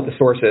what the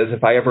source is?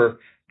 If I ever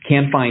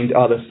can find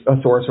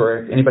a source, or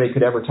if anybody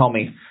could ever tell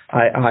me,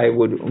 I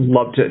would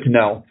love to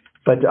know.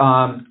 But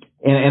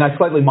and I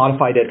slightly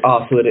modified it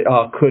so that it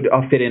could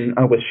fit in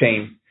with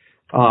shame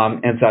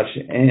and such.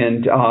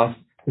 And the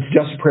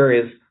suggested prayer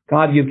is,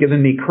 God, you've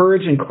given me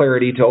courage and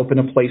clarity to open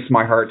a place in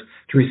my heart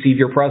to receive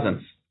your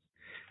presence.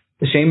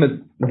 The shame of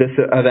this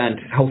event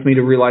helps me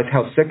to realize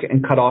how sick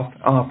and cut off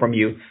from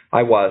you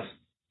I was.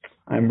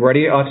 I'm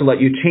ready to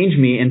let you change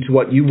me into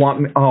what you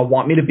want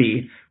me to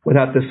be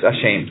without this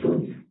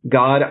shame.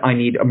 God, I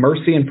need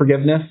mercy and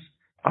forgiveness.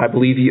 I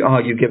believe you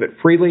give it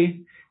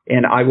freely,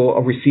 and I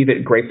will receive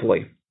it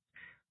gratefully.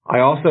 I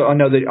also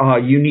know that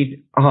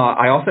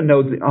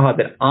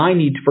that I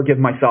need to forgive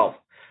myself.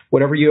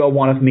 Whatever you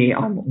want of me,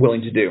 I'm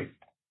willing to do.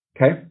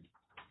 Okay?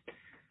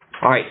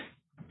 All right.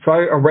 So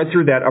I read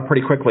through that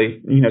pretty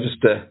quickly,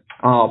 just to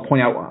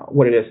point out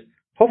what it is.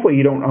 Hopefully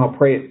you don't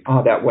pray it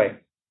that way.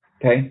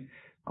 Okay?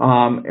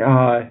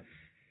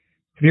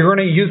 If you're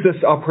going to use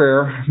this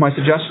prayer, my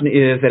suggestion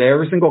is that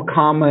every single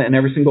comma and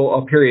every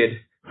single period,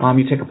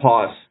 you take a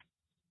pause.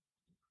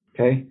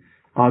 Okay?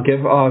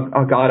 Give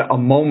God a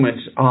moment.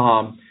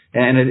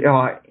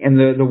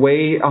 And the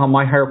way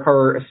my higher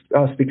power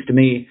speaks to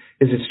me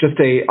is it's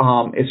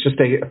just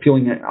a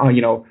feeling,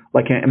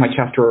 like in my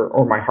chest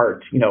or my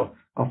heart,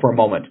 for a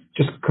moment,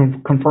 just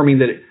confirming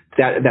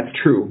that's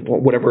true,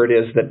 whatever it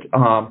is that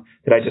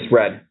I just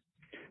read.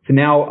 So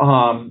now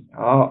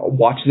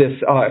watch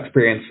this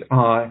experience.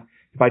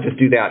 If I just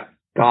do that,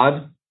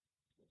 God,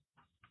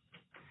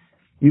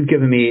 you've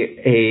given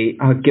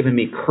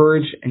me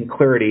courage and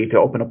clarity to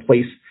open a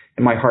place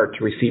in my heart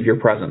to receive your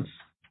presence.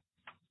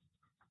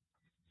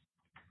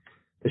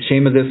 The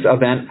shame of this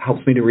event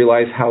helps me to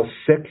realize how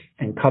sick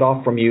and cut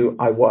off from you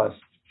I was.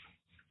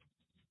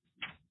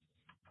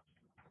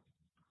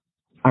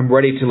 I'm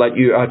ready to let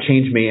you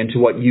change me into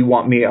what you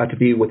want me to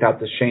be without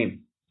this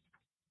shame.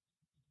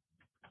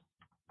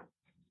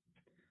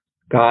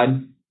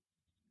 God,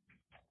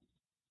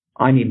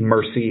 I need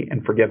mercy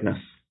and forgiveness.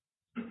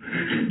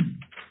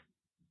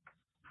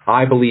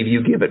 I believe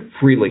you give it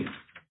freely,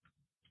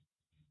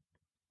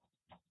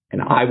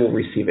 and I will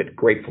receive it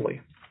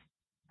gratefully.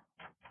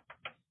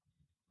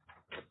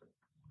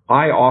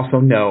 I also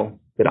know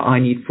that I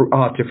need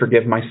to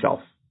forgive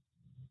myself.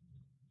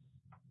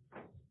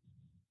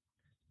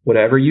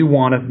 Whatever you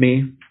want of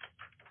me,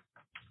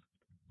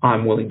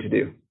 I'm willing to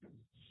do.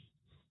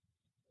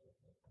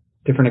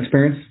 Different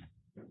experience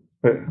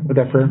with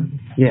that prayer?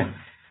 Yeah.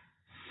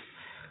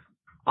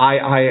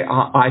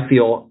 I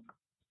feel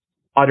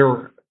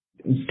utter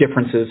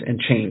differences and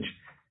change.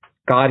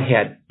 God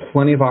had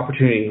plenty of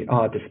opportunity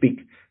to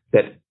speak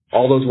that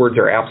all those words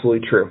are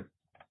absolutely true.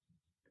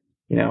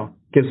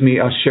 Gives me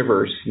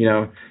shivers,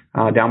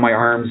 down my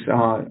arms,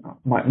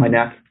 my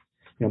neck.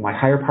 My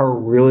higher power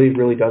really,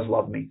 really does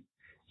love me.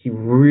 He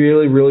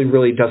really, really,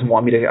 really doesn't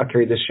want me to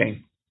carry this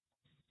shame.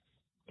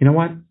 You know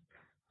what?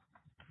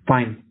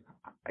 Fine.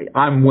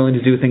 I'm willing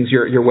to do things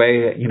your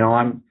way.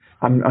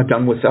 I'm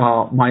done with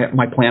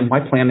my plan. My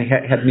plan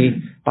had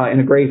me in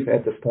a grave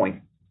at this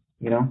point.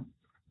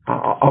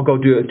 I'll go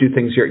do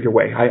things your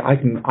way. I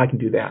can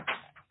do that.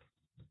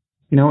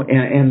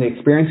 And the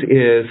experience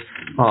is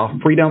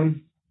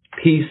freedom,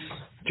 peace,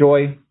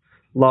 joy,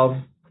 love.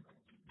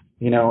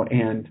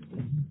 And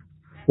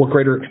what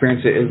greater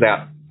experience is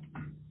that?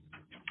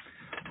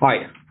 All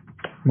right.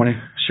 Want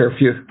to share a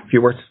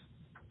few words?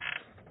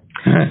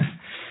 Put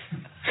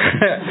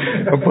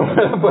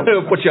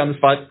you on the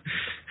spot.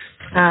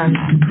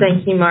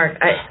 Thank you, Mark.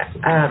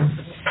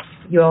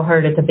 You all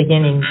heard at the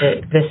beginning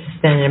that this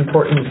has been an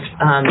important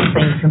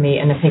thing for me,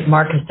 and I think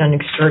Mark has done an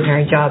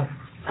extraordinary job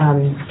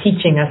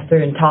teaching us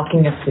through and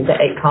talking us through the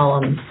 8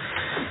 columns.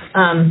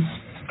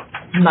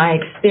 My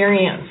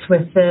experience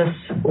with this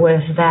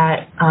was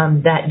that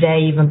that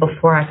day, even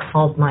before I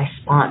called my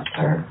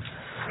sponsor,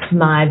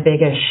 my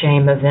biggest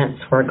shame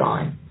events were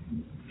gone.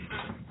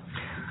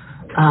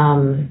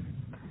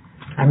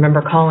 I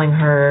remember calling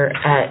her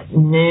at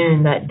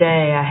noon that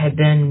day. I had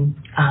been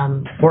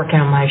working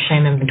on my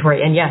shame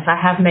inventory. And yes, I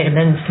have made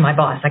amends to my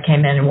boss. I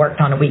came in and worked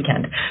on a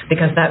weekend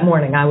because that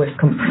morning I was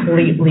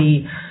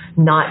completely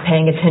not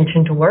paying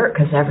attention to work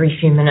because every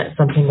few minutes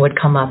something would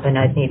come up and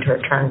I'd need to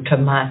return to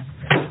my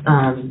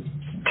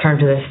turn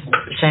to this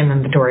shame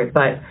inventory.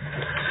 But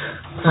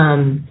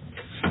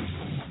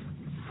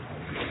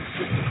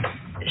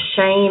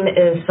shame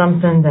is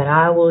something that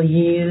I will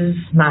use,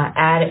 my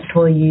addict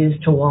will use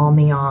to wall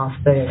me off.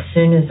 But as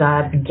soon as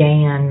I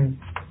began,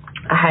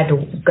 I had to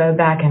go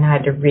back and I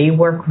had to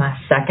rework my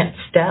second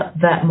step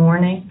that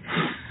morning.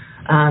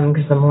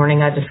 Because the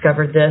morning I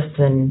discovered this,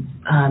 and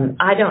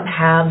I don't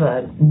have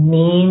a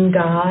mean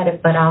God,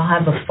 but I'll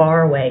have a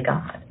faraway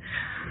God.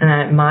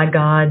 And my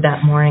God,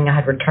 that morning I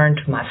had returned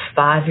to my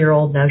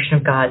 5-year-old notion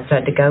of God, so I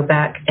had to go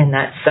back in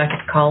that fourth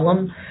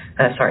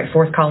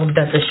column,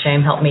 does this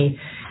shame help me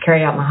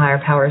carry out my higher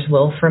power's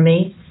will for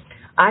me?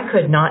 I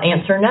could not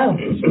answer no.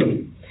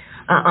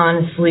 I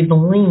honestly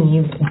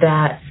believe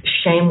that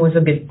shame was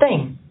a good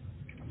thing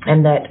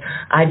and that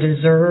I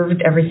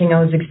deserved everything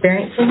I was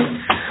experiencing.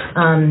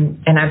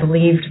 And I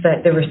believed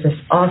that there was this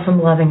awesome,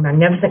 loving,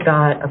 magnificent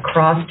God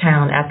across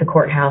town at the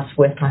courthouse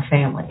with my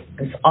family.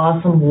 This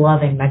awesome,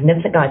 loving,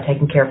 magnificent God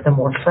taking care of the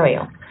more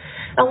frail.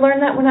 I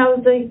learned that when I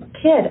was a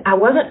kid. I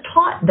wasn't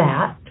taught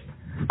that,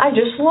 I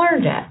just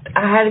learned it.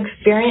 I had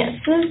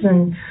experiences,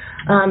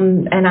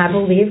 and I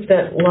believe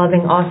that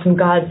loving awesome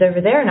God's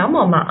over there, and I'm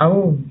on my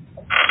own.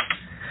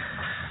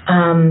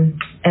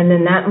 And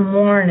then that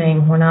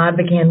morning when I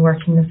began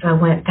working this, I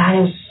went,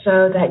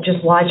 that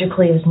just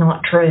logically is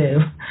not true.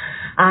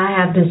 I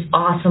have this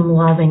awesome,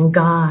 loving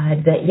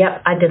God that,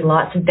 yep, I did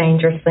lots of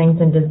dangerous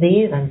things and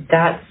disease, and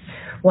that's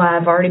why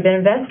I've already been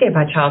investigated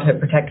by Childhood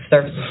Protective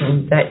Services,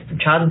 and that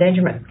child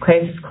endangerment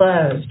case is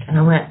closed. And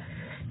I went,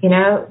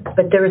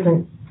 but there was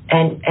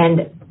and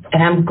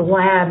I'm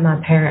glad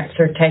my parents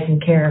are taking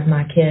care of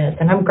my kids,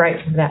 and I'm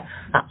grateful for that.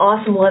 An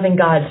awesome, loving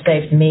God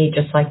saved me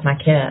just like my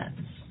kids,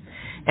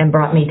 and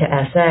brought me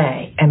to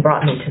SA, and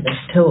brought me to this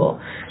tool.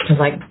 It was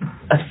like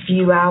a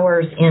few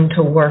hours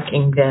into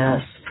working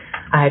this,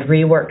 I had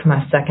reworked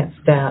my second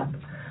step,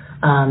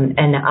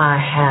 and I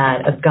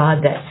had a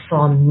God that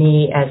saw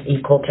me as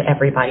equal to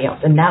everybody else,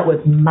 and that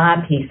was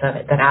my piece of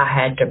it that I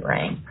had to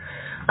bring.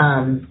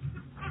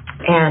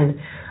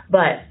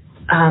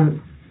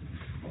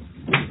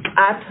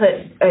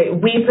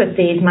 We put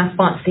these, my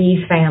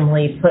sponsee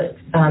family put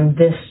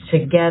this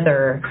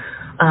together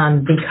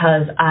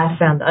because I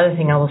found, the other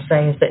thing I will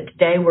say is that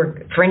today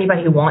for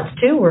anybody who wants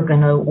to, we're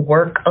going to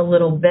work a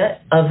little bit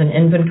of an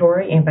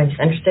inventory, anybody who's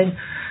interested.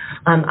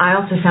 I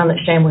also found that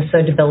shame was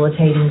so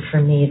debilitating for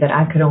me that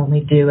I could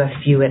only do a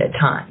few at a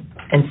time.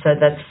 And so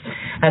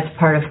that's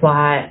part of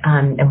why,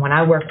 and when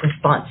I work with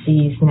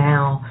sponsees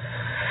now,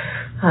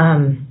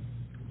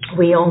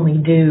 we only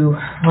do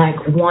like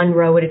one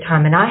row at a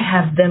time, and I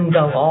have them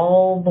go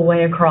all the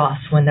way across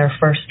when they're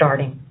first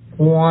starting,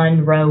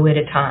 one row at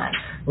a time.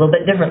 A little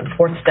bit different, the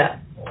fourth step,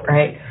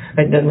 right?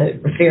 But then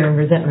the fear and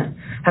resentment.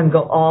 Have them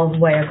go all the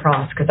way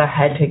across because I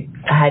had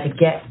to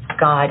get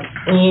God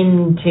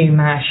into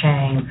my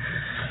shame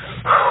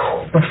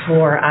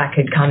before I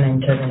could come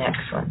into the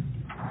next one.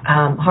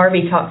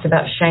 Harvey talks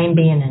about shame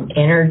being an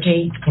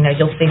energy.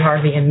 You'll see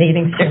Harvey in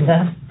meetings doing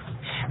that.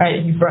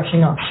 Right, he's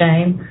brushing off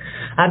shame.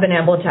 I've been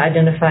able to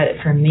identify it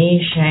for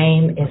me.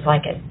 Shame is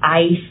like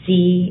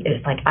icy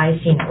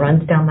and it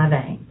runs down my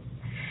veins.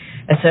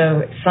 And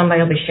so somebody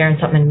will be sharing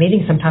something in a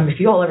meeting sometime. If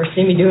you all ever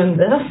see me doing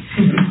this,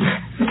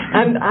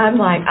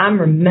 I'm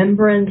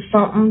remembering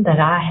something that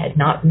I had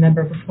not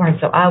remembered before. And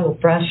so I will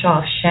brush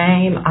off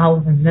shame. I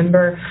will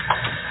remember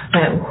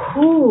that,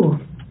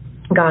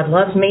 God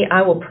loves me.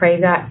 I will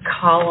pray that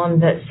column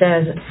that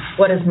says,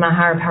 what does my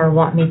higher power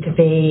want me to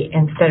be,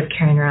 instead of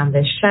carrying around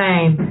this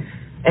shame.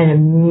 And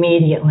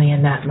immediately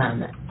in that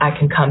moment, I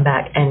can come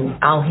back and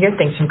I'll hear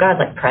things from God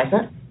like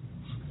present,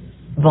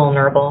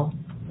 vulnerable,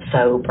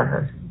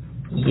 sober,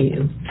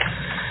 you.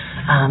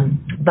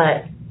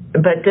 But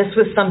this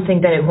was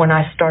something that when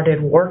I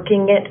started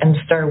working it and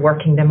started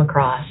working them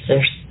across,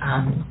 there's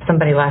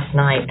somebody last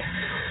night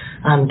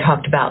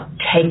talked about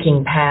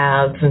taking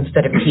paths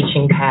instead of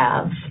teaching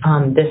paths.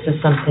 This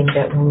is something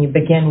that when you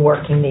begin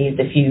working these,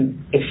 if you,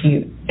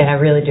 and I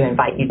really do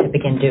invite you to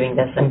begin doing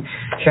this and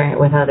sharing it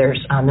with others,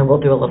 and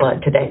we'll do a little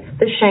bit today.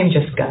 The shame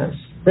just goes.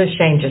 The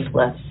shame just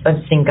lifts.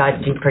 I've seen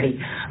God do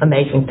pretty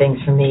amazing things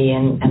for me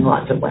and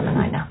lots of women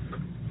I know.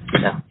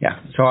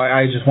 So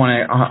I just want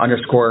to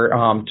underscore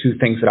two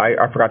things that I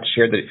forgot to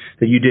share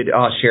that you did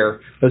share.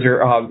 Those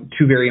are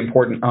two very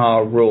important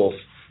rules.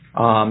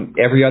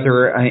 Every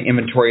other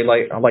inventory,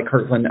 like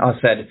Kirkland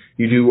said,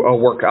 you do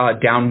work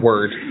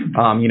downward.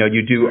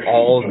 You do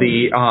all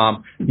the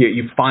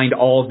you find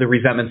all of the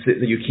resentments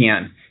that you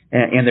can,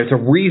 and there's a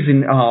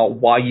reason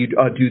why you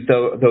do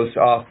those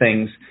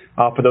things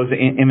for those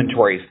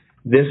inventories.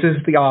 This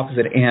is the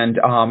opposite, and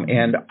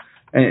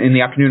in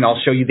the afternoon I'll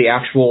show you the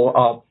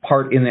actual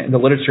part in the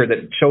literature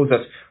that shows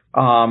us.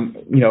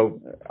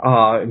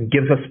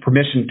 Gives us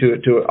permission to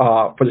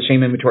for the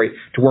shame inventory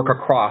to work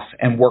across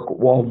and work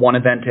one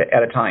event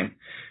at a time.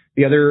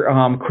 The other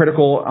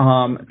critical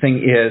thing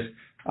is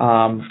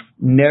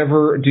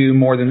never do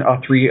more than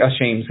 3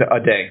 shames a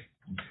day.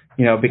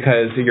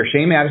 Because your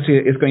shame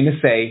attitude is going to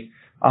say,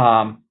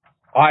 all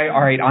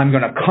right, I'm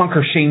going to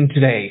conquer shame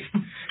today,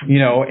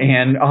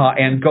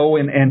 and go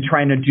and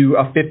trying to do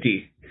a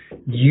 50.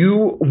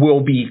 You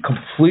will be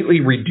completely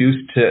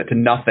reduced to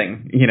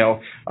nothing,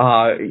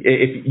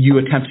 if you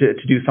attempt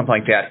to do something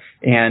like that.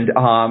 And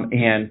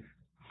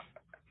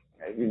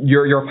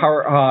your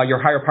power,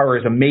 your higher power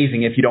is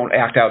amazing if you don't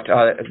act out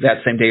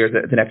that same day or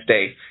the next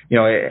day,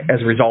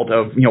 as a result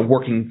of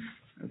working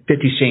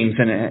 50 shames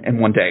in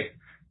one day.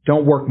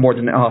 Don't work more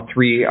than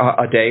 3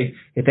 a day.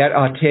 If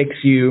that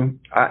takes you,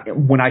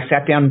 when I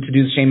sat down to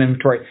do the shame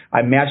inventory, I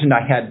imagined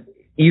I had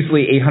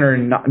easily 800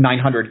 and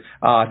 900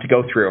 to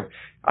go through.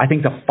 I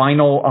think the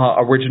final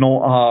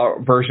original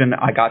version,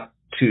 I got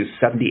to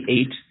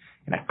 78,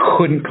 and I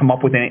couldn't come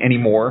up with any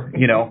more,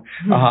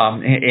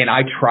 and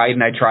I tried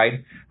and I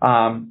tried.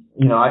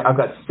 I've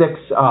got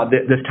 6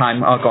 this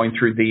time going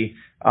through the,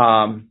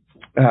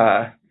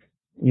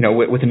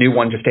 with the new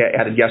one just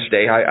added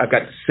yesterday. I've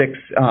got 6,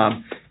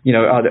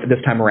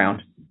 this time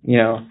around,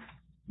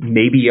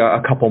 maybe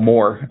a couple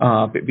more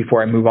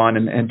before I move on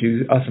and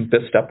do some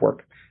 5th step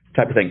work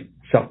type of thing.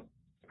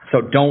 So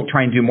So don't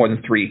try and do more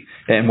than 3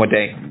 in one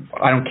day.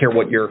 I don't care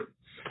what your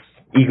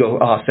ego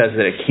says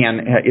that it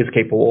is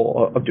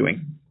capable of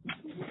doing.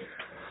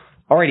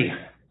 Alrighty.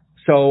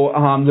 So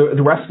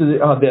the rest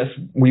of this,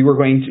 we were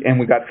going to, and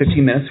we got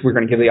 15 minutes. We're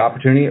going to give the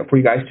opportunity for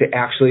you guys to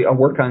actually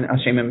work on a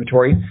shame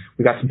inventory.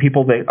 We got some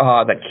people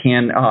that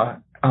can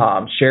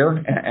share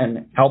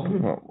and help.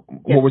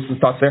 Yes. What was the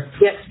thoughts there?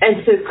 Yep.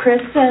 And so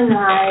Krista and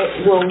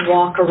I will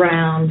walk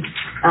around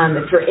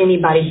for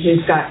anybody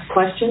who's got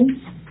questions,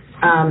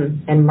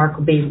 and Mark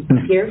will be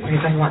here.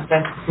 Anybody wants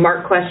to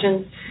mark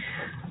questions,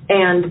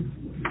 and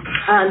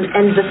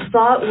the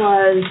thought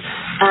was.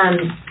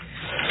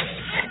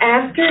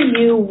 After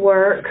you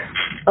work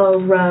a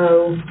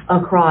row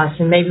across,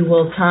 and maybe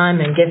we'll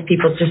time and give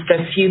people just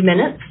a few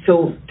minutes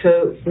to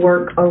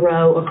work a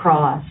row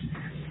across,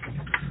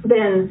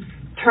 then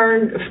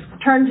turn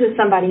to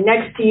somebody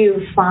next to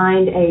you,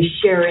 find a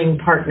sharing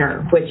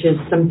partner, which is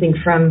something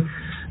from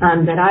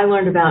that I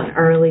learned about in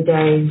early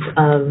days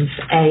of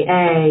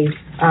AA.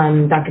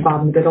 Dr.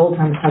 Bob and the Good Old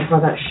Times talked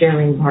about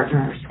sharing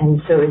partners. And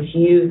so if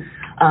you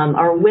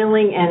are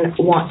willing and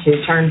want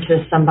to, turn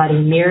to somebody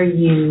near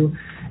you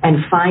and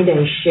find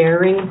a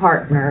sharing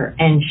partner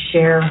and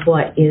share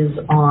what is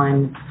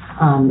on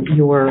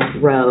your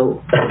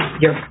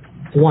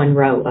one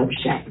row of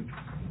shame.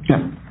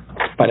 Yeah.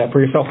 Find out for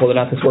yourself whether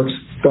or not this works.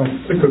 Go ahead.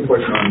 Just a quick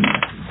question on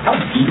how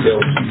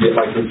detailed you get.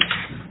 Like,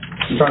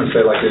 I'm trying to say,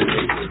 like,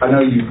 I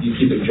know you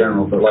keep it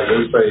general, but like,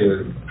 let's say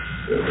an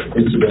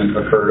incident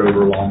occurred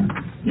over a long,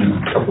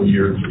 couple of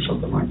years or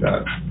something like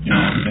that,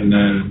 and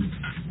then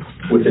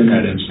within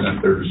that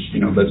incident, there's,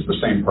 that's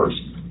the same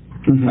person.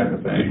 Mm-hmm. Type of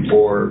thing,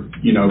 or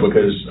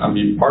because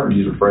part of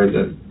me is afraid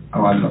that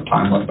I don't have enough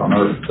time left on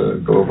Earth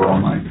to go over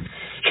all my.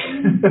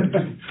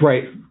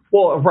 Right.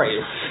 Well, right.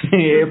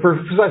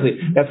 Precisely.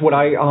 That's what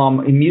I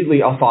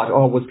immediately thought.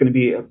 Was going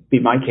to be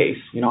my case.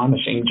 I'm a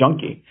shame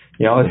junkie.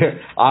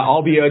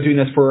 I'll be doing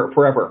this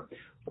forever.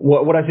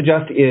 What I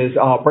suggest is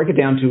break it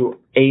down to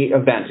a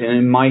event, and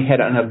in my head,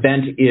 an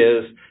event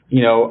is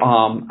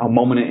a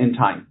moment in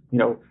time.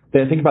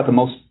 Think about the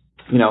most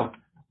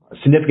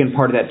significant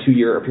part of that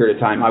 2-year period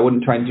of time. I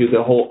wouldn't try and do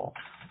the whole.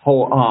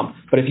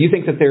 But if you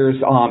think that there's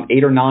 8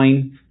 or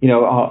 9,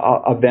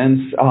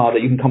 events that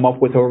you can come up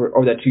with over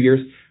that 2 years,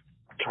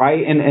 try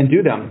and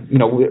do them.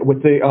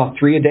 With the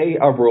 3 a day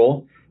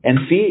rule,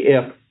 and see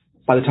if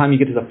by the time you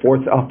get to the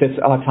 4th,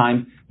 5th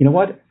time,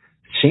 what,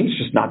 shame's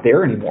just not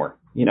there anymore.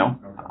 Me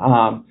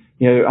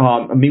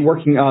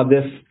working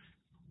this,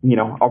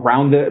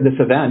 around this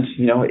event,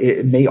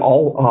 it may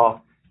all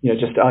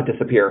just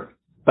disappear.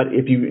 But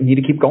if you need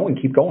to keep going,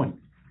 keep going.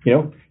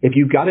 If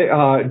you've got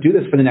to do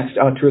this for the next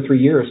 2 or 3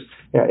 years,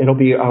 it'll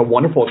be a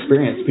wonderful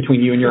experience between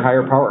you and your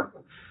higher power.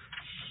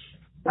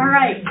 All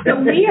right.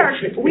 So we are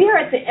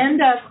at the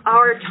end of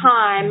our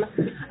time,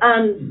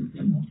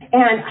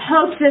 and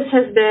hope this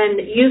has been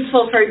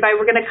useful for everybody.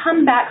 We're going to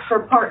come back for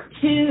part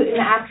 2 in the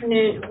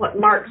afternoon. What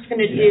Mark's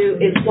going to do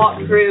is walk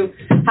through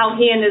how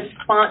he and his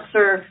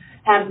sponsor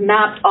have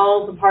mapped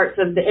all the parts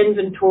of the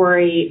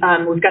inventory.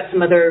 We've got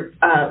some other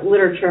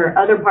literature,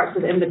 other parts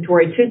of the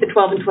inventory, 2 to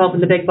 12 and 12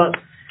 in the big book,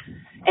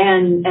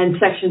 and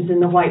sections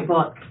in the white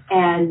book.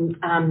 And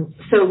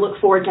so look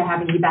forward to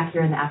having you back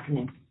here in the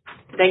afternoon.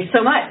 Thanks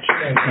so much.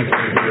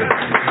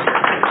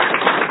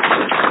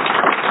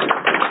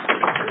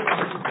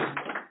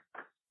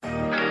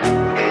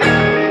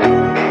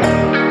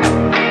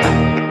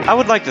 I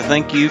would like to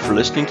thank you for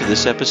listening to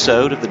this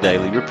episode of the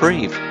Daily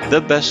Reprieve,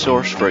 the best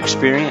source for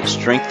experience,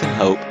 strength, and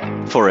hope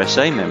for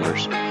SA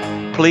members.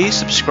 Please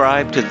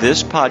subscribe to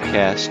this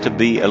podcast to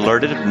be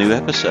alerted of new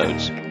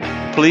episodes.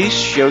 Please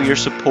show your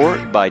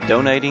support by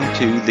donating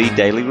to the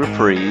Daily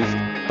Reprieve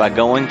by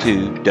going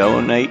to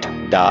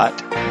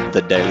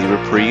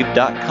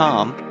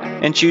donate.thedailyreprieve.com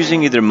and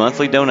choosing either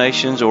monthly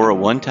donations or a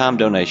one-time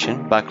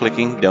donation by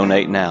clicking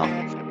Donate Now.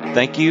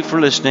 Thank you for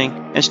listening,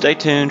 and stay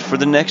tuned for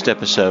the next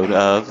episode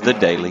of The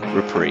Daily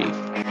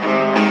Reprieve.